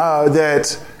be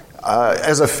that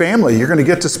as a family, you're going to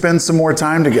get to spend some more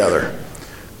time together.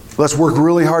 Let's work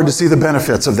really hard to see the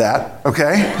benefits of that,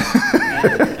 okay?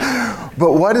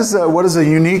 But what is a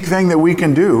unique thing that we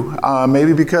can do?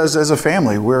 Maybe because as a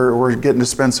family, we're getting to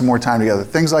spend some more time together.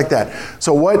 Things like that.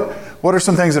 So what are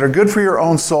some things that are good for your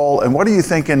own soul? And what are you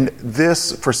thinking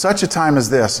this, for such a time as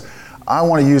this, I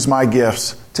want to use my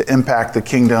gifts to impact the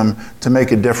kingdom, to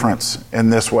make a difference in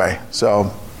this way?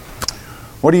 So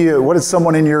what did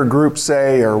someone in your group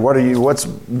say, or what's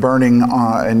burning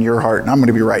in your heart? And I'm going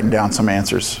to be writing down some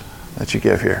answers that you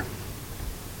give here.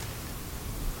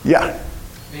 Yeah.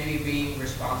 Maybe being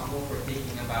responsible for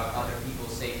thinking about other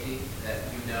people's safety that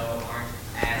aren't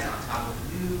as on top of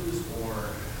the news or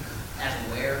as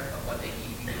aware of what they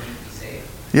need to be doing to be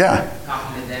safe. Yeah.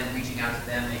 Talking to them, reaching out to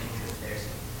them, making sure that they're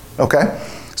safe. Okay.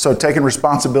 So taking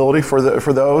responsibility for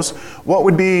those. What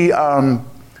would be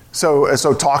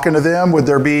so talking to them? Would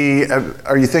there be?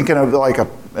 Are you thinking of like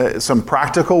some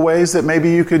practical ways that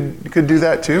maybe you could do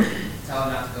that too? Tell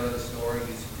them not to go to the store,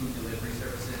 use food delivery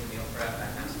services, meal prep,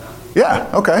 that kind of stuff. Yeah.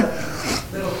 Okay.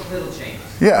 Little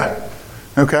changes. Yeah.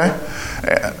 Okay.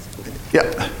 Yeah. I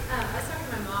was talking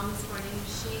to my mom this morning.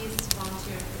 She's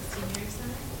volunteering at the senior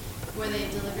center where they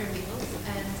deliver meals,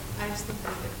 and I just think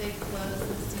that if they close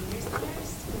the senior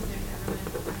centers because they're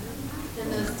government funded, then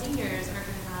those seniors are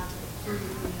going to have free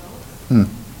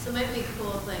meals. So it might be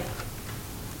cool if, like,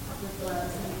 with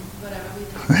gloves and whatever, we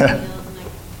can meals and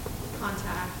like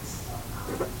contact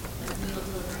like meal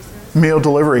delivery service. Meal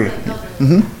delivery. Like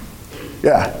elderly.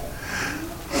 Yeah.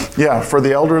 Yeah, for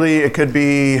the elderly, it could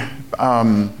be,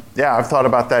 I've thought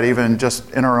about that even just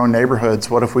in our own neighborhoods.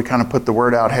 What if we kind of put the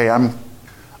word out, hey, I'm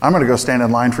going to go stand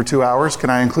in line for 2 hours. Can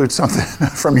I include something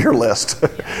from your list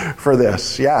for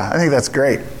this? Yeah, I think that's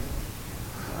great.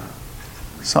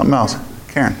 Something else.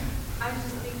 Karen. I'm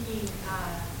just thinking,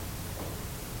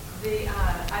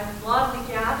 I love the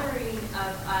gathering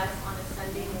of us on a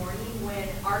Sunday morning when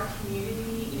our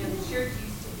community, the church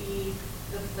used to be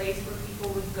the place where people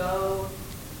would go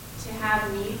to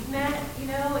have needs met, in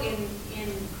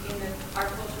our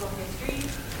cultural history.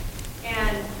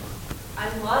 And I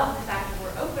love the fact that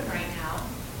we're open right now.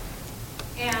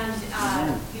 And,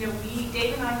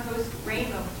 Dave and I host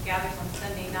Rainbow, which gathers on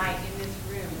Sunday night in this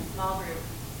room, a small group.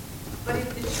 But if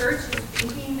the church is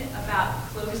thinking about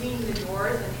closing the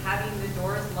doors and having the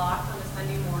doors locked on a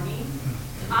Sunday morning,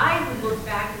 I would look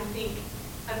back and think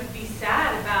I would be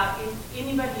sad about if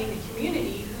anybody in the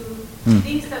community who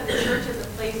thinks that the church is a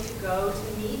place to go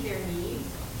to meet their needs,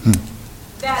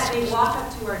 that they walk up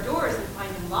to our doors and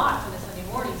find them locked on a Sunday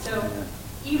morning. So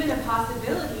even a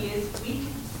possibility is we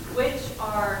could switch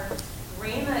our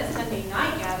Rhema Sunday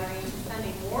night gathering to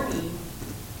Sunday morning.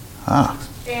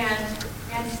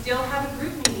 And still have a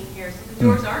group meeting here, so the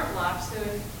doors aren't locked. So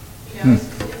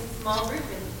it's a small group,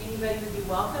 and anybody would be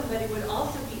welcome. But it would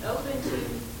also be open to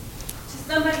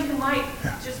somebody who might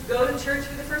just go to church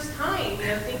for the first time,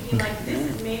 thinking like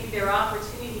this is maybe their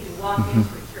opportunity to walk into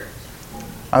a church.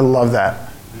 I love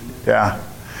that. Yeah.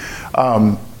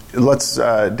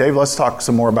 Dave, let's talk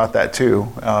some more about that too,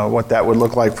 what that would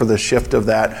look like for the shift of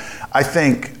that. I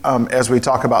think as we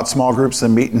talk about small groups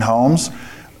and meeting homes,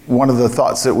 one of the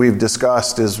thoughts that we've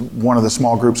discussed is one of the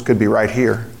small groups could be right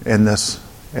here in this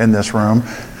room,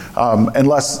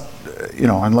 unless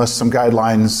some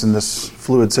guidelines in this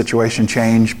fluid situation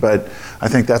change. But I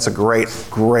think that's a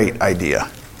great idea.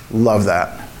 Love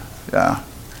that. Yeah.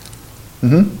 The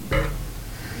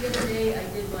other day I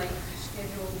did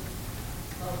scheduled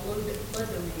blood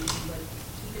donation, but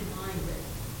keep in mind that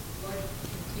blood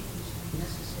continues to be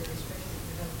necessary, especially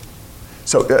for health.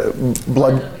 So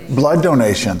blood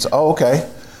donations. Oh, okay.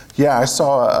 Yeah, I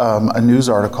saw a news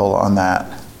article on that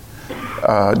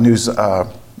news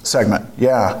segment.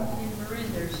 Yeah. In Marin,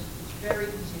 it's very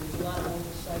easy. There's a lot of mobile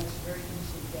sites, very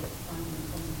easy to find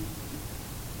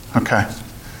them. Okay.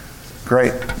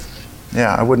 Great.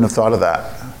 Yeah, I wouldn't have thought of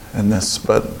that in this,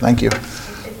 but thank you. Do a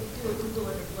Google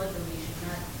under blood donation.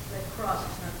 That cross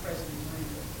is not present in Marin,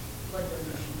 but blood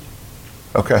donation.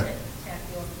 Okay. Tap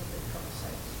you off with a couple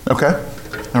sites. Okay.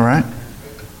 All right.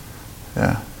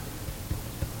 Yeah.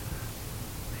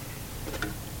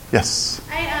 Yes.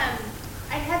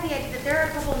 I had the idea that there are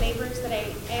a couple neighbors that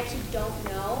I actually don't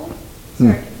know.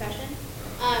 Sorry, confession.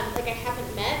 I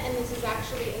haven't met, and this is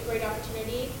actually a great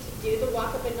opportunity to do the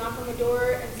walk up and knock on the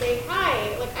door and say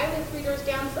hi. I live 3 doors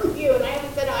down from you, and I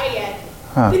haven't said hi yet.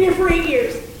 Been here for 8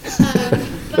 years.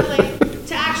 But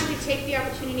to actually take the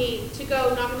opportunity to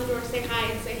go knock on the door and say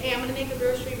hi and say, hey, I'm going to make a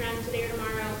grocery run today or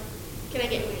tomorrow. Can I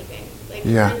get you anything?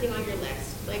 Anything on your list?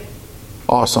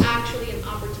 Awesome. Actually an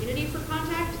opportunity for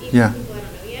contact, even with people I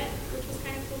don't know yet, which was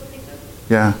kind of cool to think of.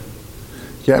 Yeah.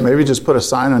 Yeah, maybe just put a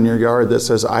sign on your yard that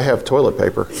says, I have toilet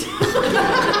paper.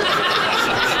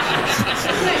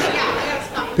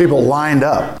 People lined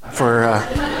up for...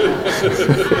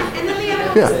 And then the other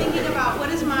one Yeah. was thinking about what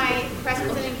does my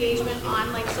presence and engagement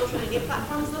on like social media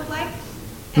platforms look like,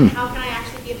 and how can I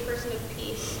actually be a person of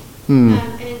peace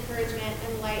and encouragement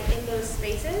and light in those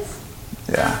spaces.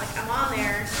 Yeah. Like I'm on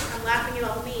there, I'm laughing at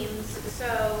all the memes,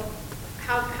 so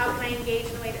how can I engage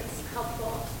in a way that's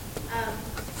helpful? And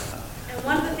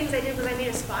one of the things I did was I made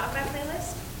a Spotify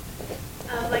playlist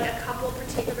of like a couple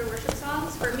particular worship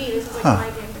songs. For me, this is like my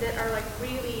game, that are like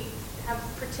really have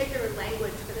particular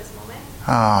language for this moment.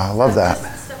 Ah, I love that.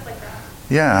 Just stuff like that.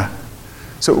 Yeah.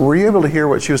 So were you able to hear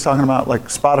what she was talking about, like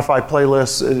Spotify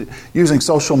playlists, using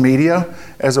social media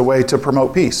as a way to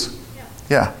promote peace?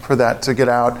 Yeah, for that to get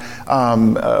out.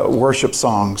 Worship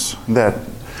songs that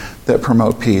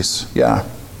promote peace. Yeah.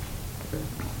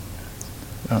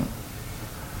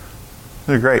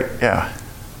 They're great, yeah.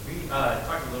 We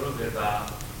talked a little bit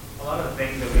about a lot of the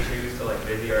things that we choose to like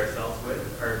busy ourselves with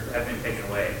have been taken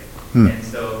away. And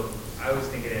so I was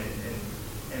thinking in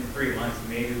 3 months,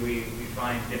 maybe we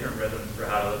find different rhythms for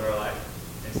how to live our life.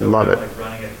 And so Love we're it. not like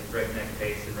running at a breakneck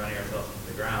pace and running ourselves to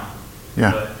the ground.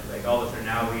 Yeah. But like all of a sudden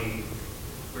now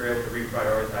we're able to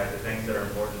reprioritize the things that are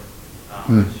important,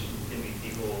 which can be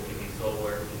people, can be soul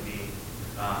work, can be,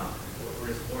 we're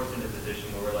just forced into a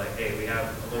position where we're like, hey, we have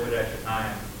a little bit of extra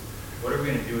time. What are we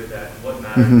going to do with that? What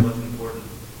matters? What's important?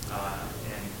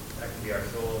 And that can be our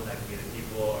soul, and that can be the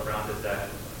people around us, that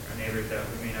our neighbors that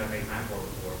we may not have made time for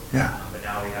before. Yeah. But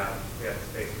now we have the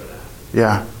space for that.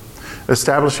 Yeah.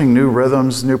 Establishing new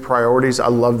rhythms, new priorities. I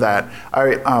love that.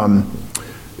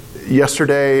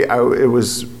 Yesterday,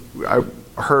 I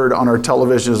heard on our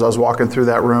television as I was walking through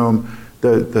that room,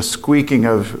 the squeaking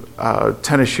of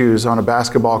tennis shoes on a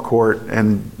basketball court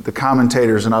and the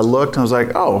commentators, and I looked and I was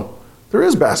like, oh, there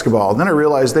is basketball. And then I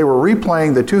realized they were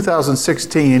replaying the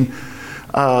 2016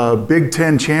 Big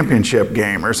Ten championship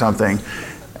game or something.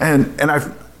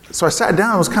 So I sat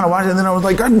down and was kind of watching, and then I was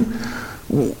like, God,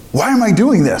 why am I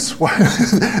doing this?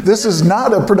 This is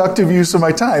not a productive use of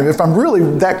my time. If I'm really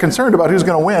that concerned about who's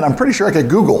going to win, I'm pretty sure I could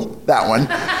Google that one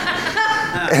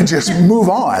and just move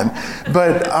on.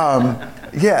 But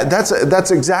yeah,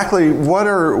 that's exactly what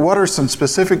are some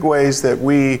specific ways that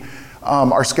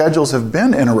our schedules have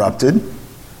been interrupted,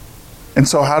 and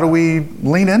so how do we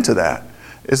lean into that?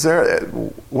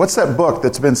 What's that book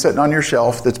that's been sitting on your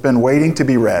shelf that's been waiting to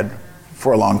be read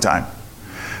for a long time?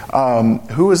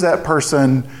 Who is that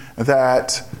person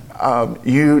that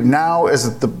you now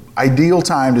is the ideal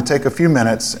time to take a few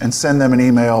minutes and send them an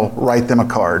email, write them a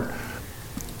card?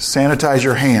 Sanitize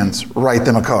your hands, write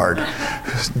them a card.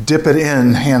 Dip it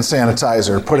in hand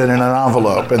sanitizer, put it in an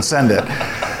envelope, and send it.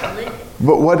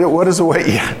 But what is a way?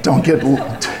 Yeah, don't get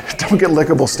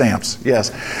lickable stamps. Yes,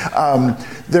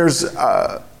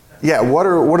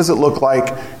 What does it look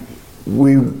like?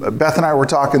 Beth and I were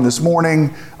talking this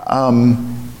morning.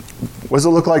 What does it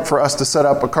look like for us to set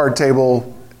up a card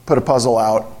table, put a puzzle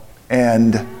out,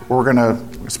 and we're going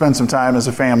to spend some time as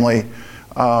a family?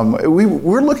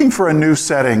 We're looking for a new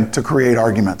setting to create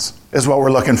arguments, is what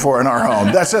we're looking for in our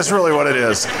home. That's really what it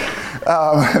is.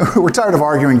 We're tired of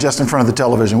arguing just in front of the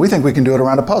television. We think we can do it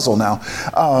around a puzzle now.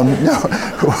 No.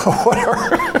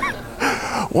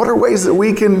 What are ways that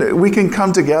we can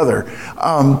come together?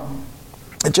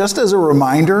 Just as a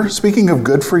reminder, speaking of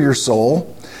good for your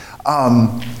soul,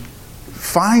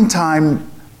 find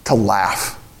time to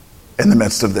laugh in the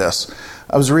midst of this.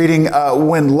 I was reading,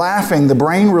 when laughing, the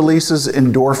brain releases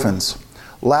endorphins.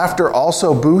 Laughter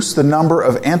also boosts the number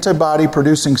of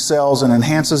antibody-producing cells and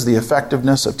enhances the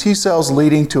effectiveness of T cells,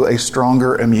 leading to a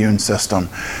stronger immune system.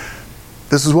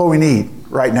 This is what we need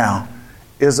right now,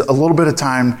 is a little bit of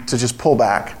time to just pull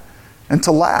back and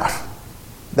to laugh.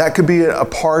 That could be a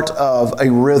part of a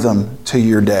rhythm to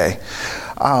your day.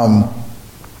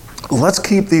 Let's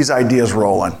keep these ideas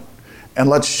rolling. And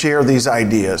let's share these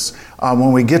ideas.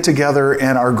 When we get together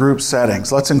in our group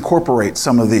settings, let's incorporate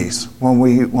some of these when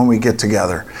we get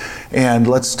together. And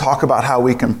let's talk about how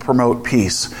we can promote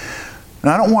peace.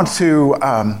 And I don't want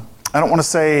to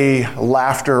say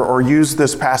laughter or use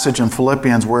this passage in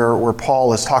Philippians where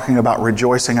Paul is talking about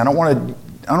rejoicing. I don't want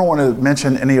to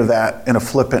mention any of that in a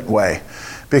flippant way,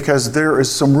 because there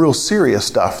is some real serious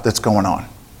stuff that's going on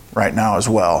right now as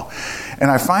well. And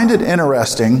I find it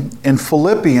interesting, in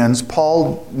Philippians,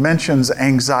 Paul mentions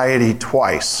anxiety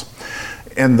twice.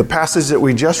 In the passage that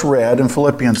we just read in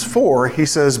Philippians 4, he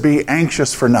says, be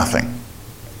anxious for nothing.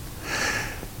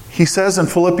 He says in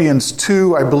Philippians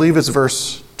 2, I believe it's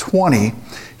verse 20,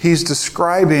 he's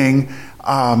describing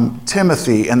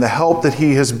Timothy and the help that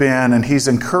he has been, and he's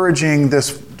encouraging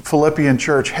this Philippian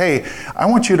church, hey, I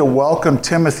want you to welcome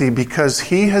Timothy because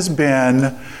he has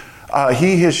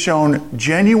shown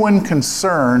genuine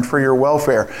concern for your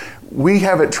welfare. We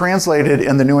have it translated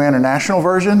in the New International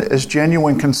Version as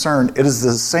genuine concern. It is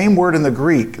the same word in the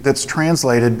Greek that's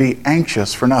translated, be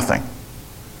anxious for nothing.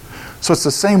 So it's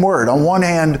the same word. On one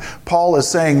hand, Paul is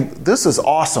saying, this is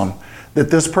awesome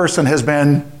that this person has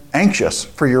been anxious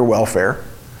for your welfare.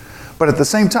 But at the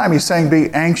same time, he's saying, be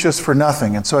anxious for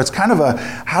nothing. And so it's kind of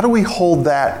how do we hold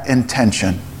that in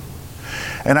tension?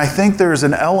 And I think there's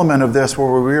an element of this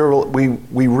where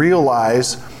we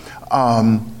realize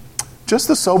just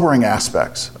the sobering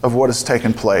aspects of what has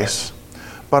taken place.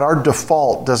 But our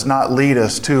default does not lead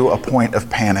us to a point of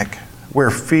panic where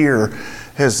fear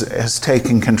has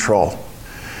taken control.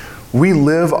 We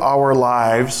live our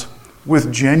lives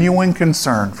with genuine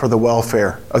concern for the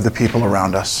welfare of the people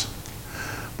around us.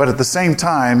 But at the same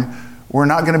time, we're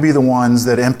not going to be the ones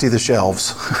that empty the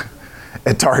shelves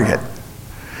at Target.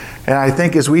 And I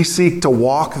think as we seek to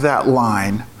walk that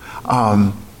line,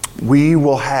 we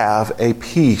will have a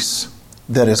peace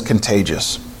that is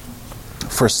contagious.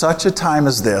 For such a time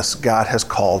as this, God has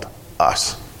called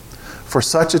us. For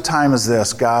such a time as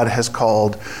this, God has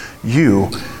called you.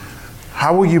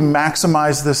 How will you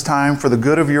maximize this time for the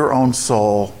good of your own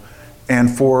soul and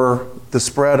for the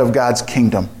spread of God's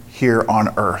kingdom here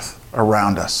on earth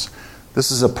around us?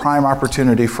 This is a prime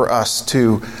opportunity for us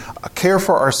to care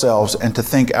for ourselves and to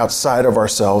think outside of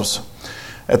ourselves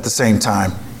at the same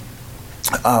time.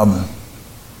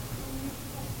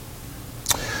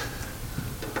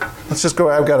 Let's just go.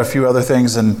 I've got a few other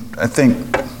things, and I think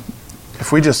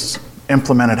if we just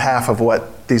implemented half of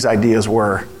what these ideas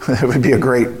were, it would be a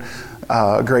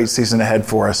great season ahead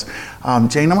for us.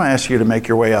 Jane, I'm going to ask you to make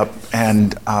your way up,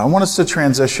 and I want us to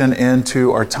transition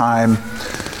into our time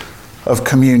of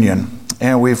communion.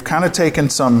 And we've kind of taken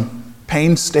some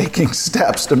painstaking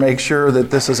steps to make sure that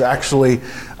this is actually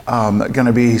going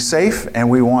to be safe, and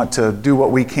we want to do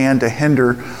what we can to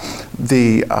hinder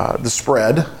the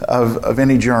spread of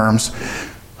any germs.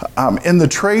 In the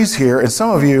trays here, and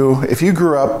some of you, if you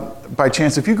grew up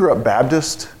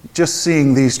Baptist, just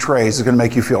seeing these trays is going to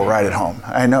make you feel right at home.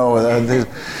 I know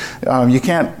you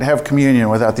can't have communion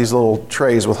without these little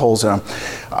trays with holes in them.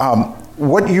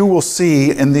 What you will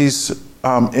see in these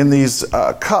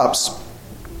cups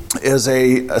is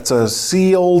it's a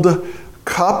sealed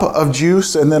cup of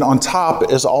juice, and then on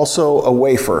top is also a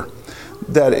wafer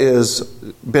that is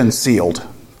been sealed.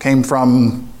 Came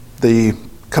from the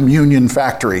communion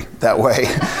factory that way,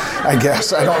 I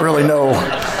guess. I don't really know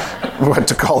what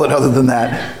to call it other than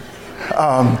that.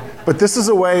 But this is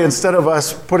a way, instead of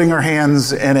us putting our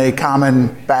hands in a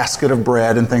common basket of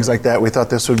bread and things like that, we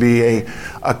thought this would be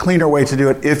a cleaner way to do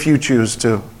it if you choose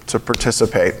to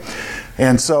participate.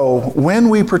 And so when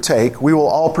we partake, we will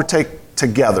all partake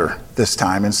together this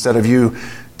time. Instead of you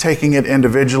taking it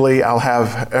individually, I'll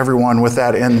have everyone with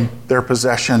that in their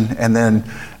possession, and then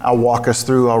I'll walk us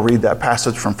through. I'll read that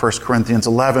passage from 1 Corinthians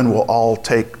 11. We'll all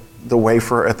take the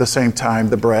wafer at the same time,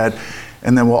 the bread,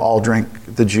 and then we'll all drink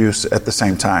the juice at the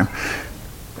same time.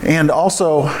 And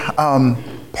also,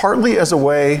 partly as a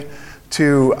way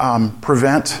to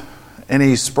prevent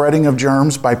any spreading of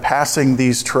germs by passing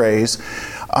these trays,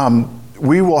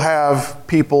 we will have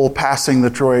people passing the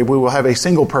tray. We will have a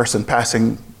single person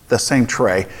passing the same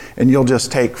tray, and you'll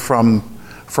just take from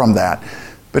that.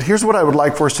 But here's what I would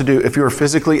like for us to do. If you're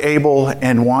physically able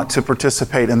and want to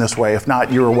participate in this way, if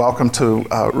not, you are welcome to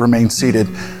remain seated.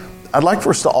 I'd like for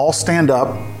us to all stand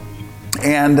up,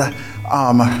 and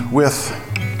with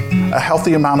a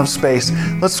healthy amount of space,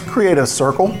 let's create a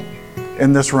circle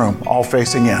in this room, all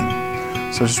facing in.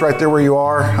 So just right there where you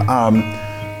are,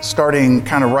 starting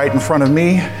kind of right in front of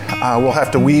me. We'll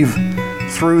have to weave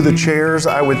through the chairs,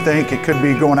 I would think. It could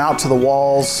be going out to the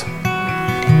walls.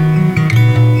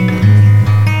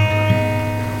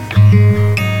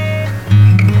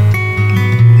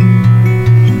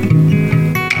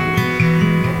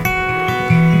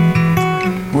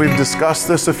 We've discussed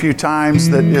this a few times,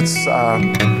 that it's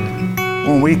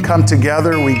when we come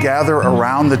together, we gather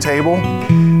around the table,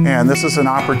 and this is an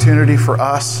opportunity for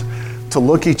us to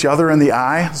look each other in the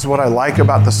eye. This is what I like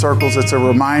about the circles. It's a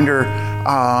reminder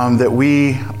that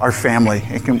we are family.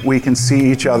 We can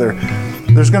see each other.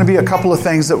 There's going to be a couple of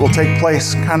things that will take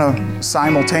place kind of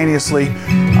simultaneously.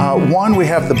 One, we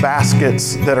have the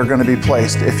baskets that are going to be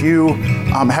placed. If you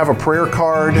have a prayer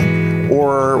card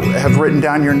or have written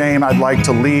down your name, I'd like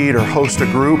to lead or host a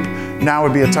group, now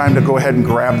would be a time to go ahead and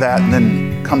grab that and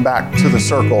then come back to the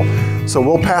circle. So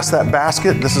we'll pass that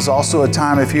basket. This is also a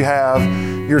time if you have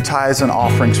your tithes and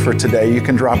offerings for today, you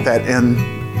can drop that in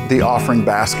the offering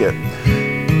basket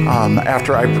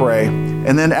after I pray.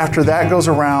 And then after that goes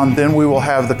around, then we will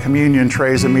have the communion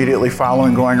trays immediately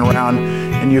following going around,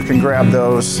 and you can grab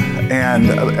those. And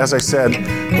as I said,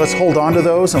 let's hold on to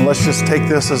those, and let's just take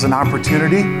this as an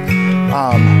opportunity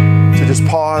to just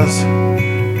pause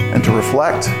and to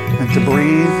reflect and to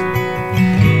breathe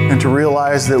and to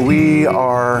realize that we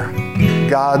are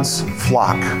God's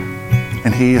flock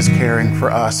and He is caring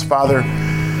for us. Father,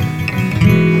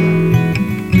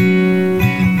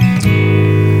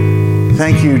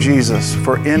 thank you, Jesus,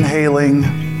 for inhaling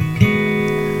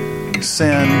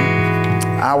sin,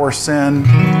 our sin,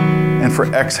 and for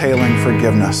exhaling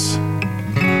forgiveness,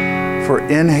 for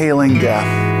inhaling death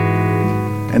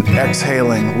and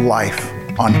exhaling life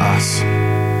on us.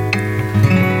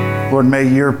 Lord, may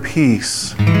your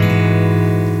peace,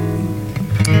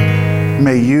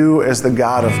 may you as the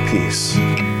God of peace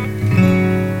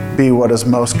be what is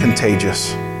most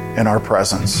contagious in our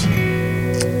presence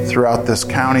throughout this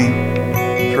county,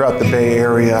 throughout the Bay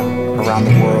Area, around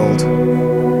the world.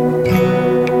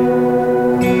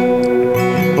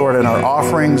 Lord, in our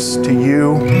offerings to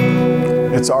you,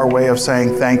 it's our way of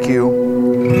saying thank you.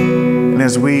 And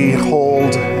as we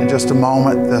hold in just a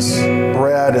moment this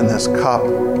bread and this cup,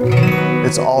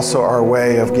 it's also our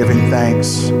way of giving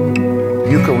thanks,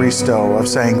 Eucharisto, of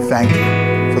saying thank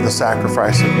you for the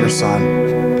sacrifice of your Son.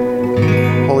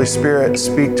 Holy Spirit,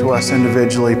 speak to us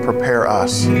individually, prepare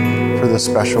us for this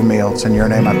special meal. It's in your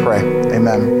name I pray.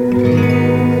 Amen.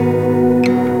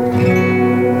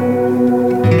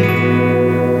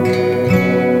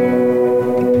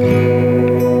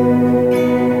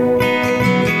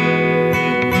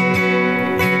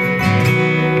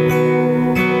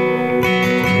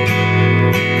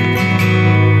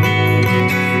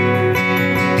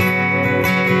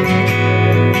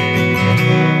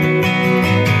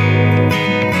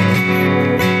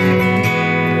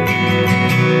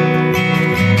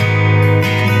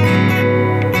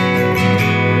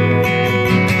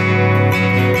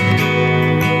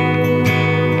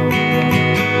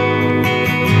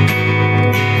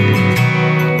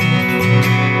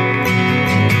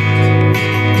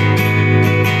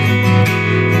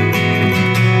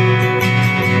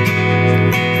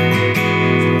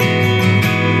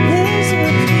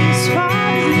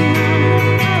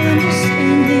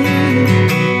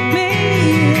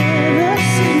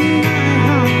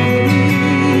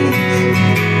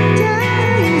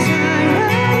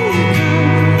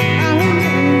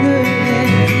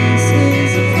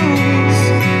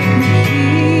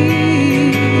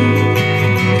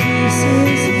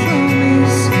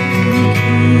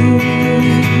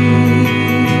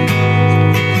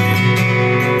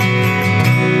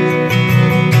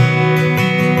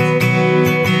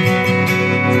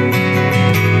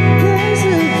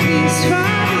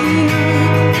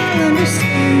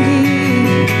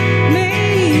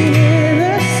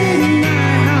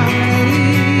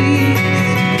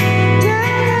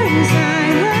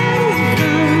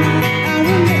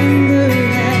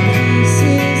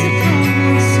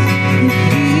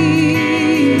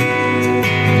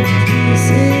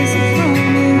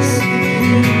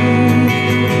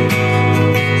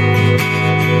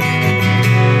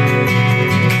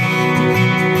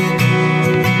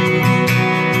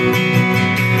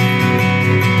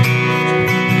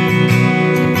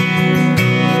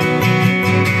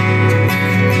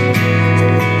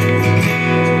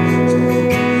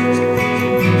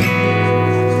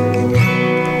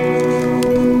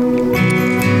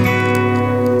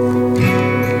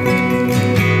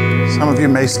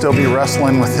 May still be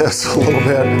wrestling with this a little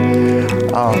bit.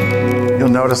 You'll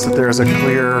notice that there's a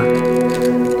clear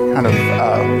kind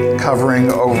of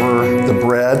covering over the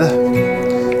bread.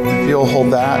 If you'll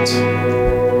hold that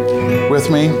with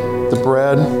me, the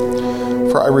bread.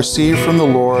 For I received from the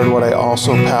Lord what I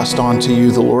also passed on to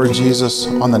you. The Lord Jesus,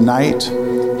 on the night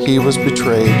he was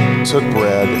betrayed, took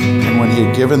bread, and when he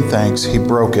had given thanks, he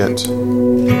broke it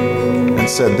and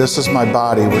said, "This is my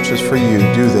body, which is for you.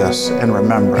 Do this in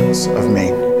remembrance of me."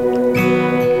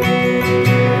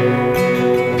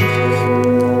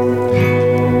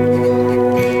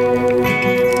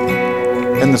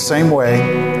 In the same way,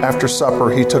 after supper,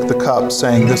 he took the cup,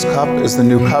 saying, "This cup is the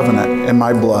new covenant in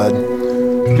my blood.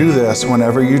 Do this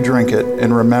whenever you drink it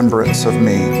in remembrance of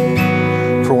me.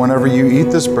 For whenever you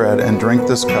eat this bread and drink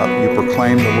this cup, you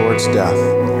proclaim the Lord's death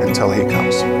until he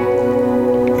comes."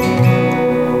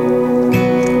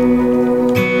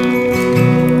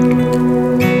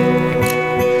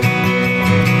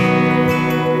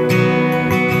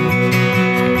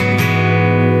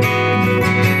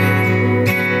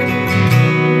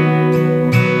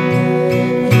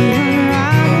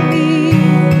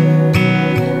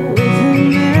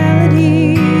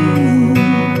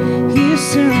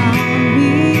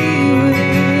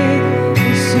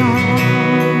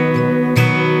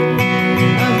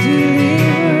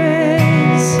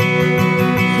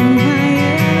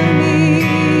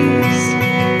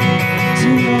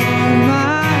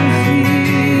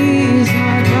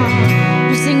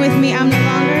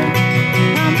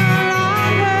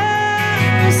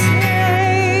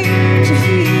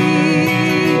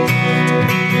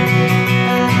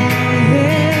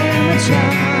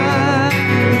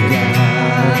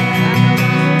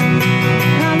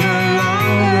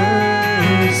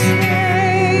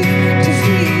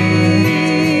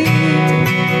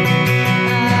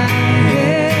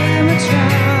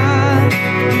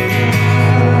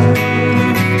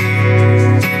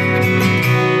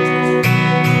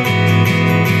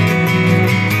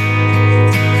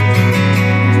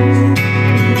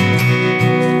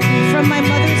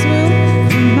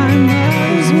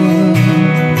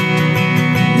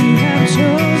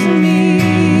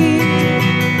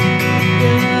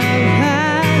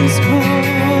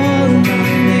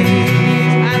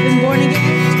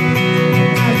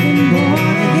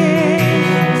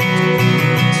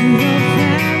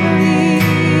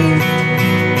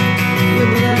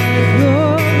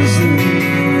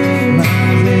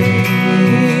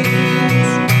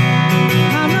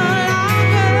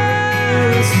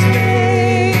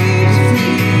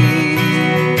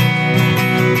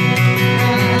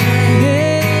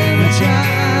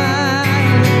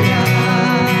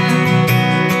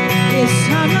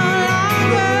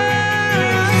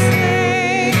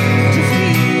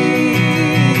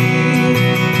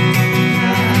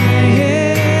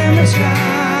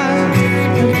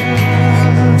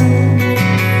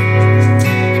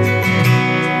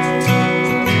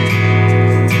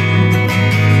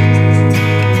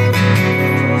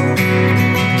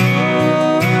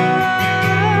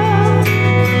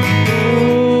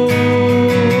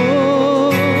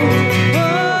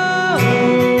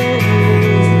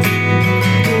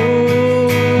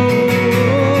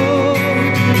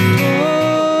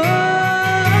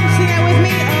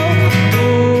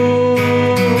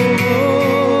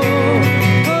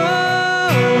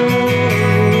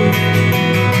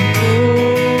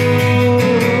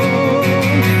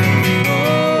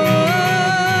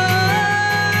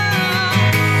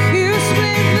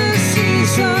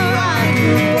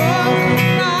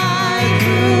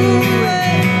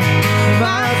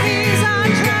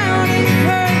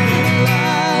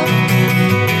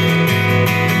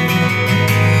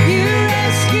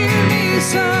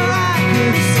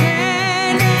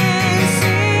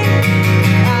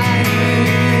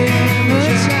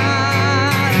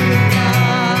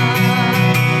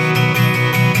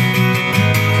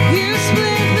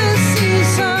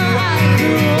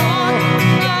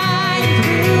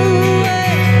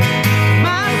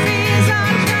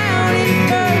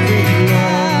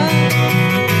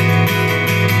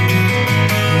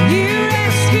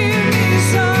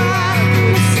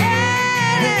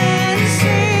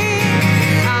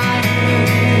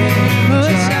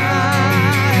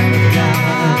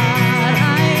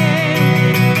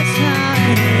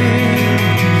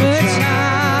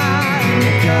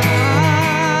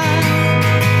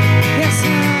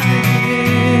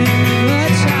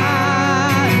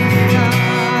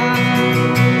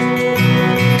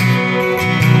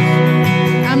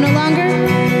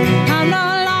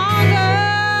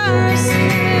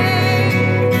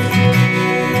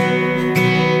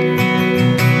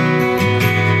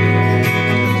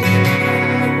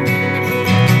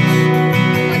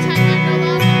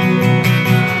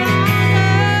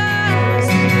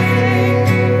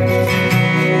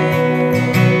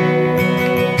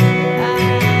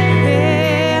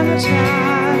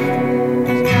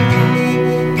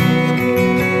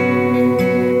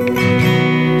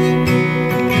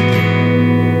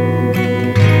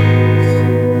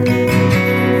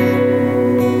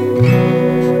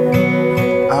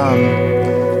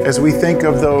 as we think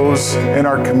of those in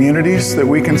our communities that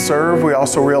we can serve, we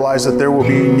also realize that there will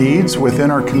be needs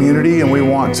within our community, and we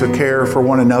want to care for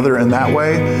one another in that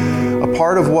way. A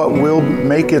part of what will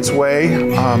make its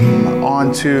way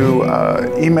onto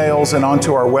emails and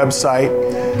onto our website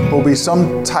will be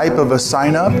some type of a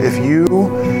sign up. If you,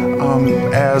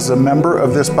 as a member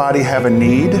of this body, have a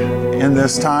need in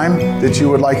this time that you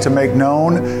would like to make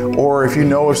known, or if you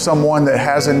know of someone that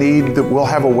has a need, that we'll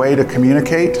have a way to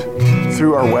communicate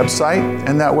through our website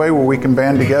in that way where we can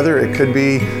band together. It could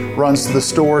be runs to the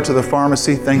store, to the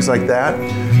pharmacy, things like that.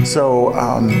 So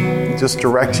just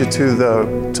direct you to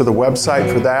the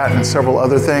website for that and several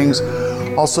other things.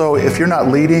 Also, if you're not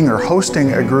leading or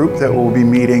hosting a group that will be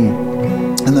meeting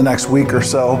in the next week or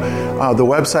so, the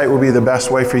website will be the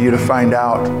best way for you to find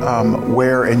out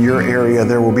where in your area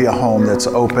there will be a home that's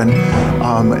open.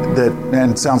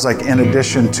 And it sounds like in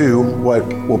addition to what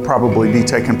will probably be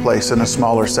taking place in a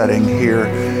smaller setting here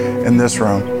in this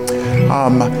room.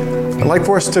 I'd like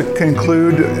for us to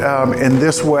conclude in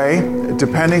this way.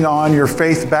 Depending on your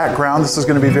faith background, this is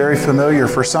going to be very familiar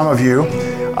for some of you.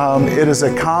 It is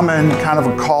a common kind of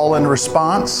a call and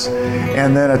response,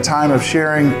 and then a time of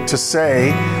sharing to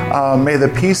say, may the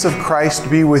peace of Christ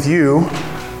be with you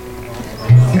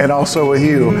and also with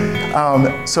you.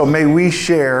 So may we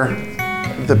share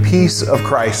the peace of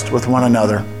Christ with one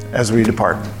another as we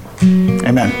depart.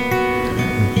 Amen.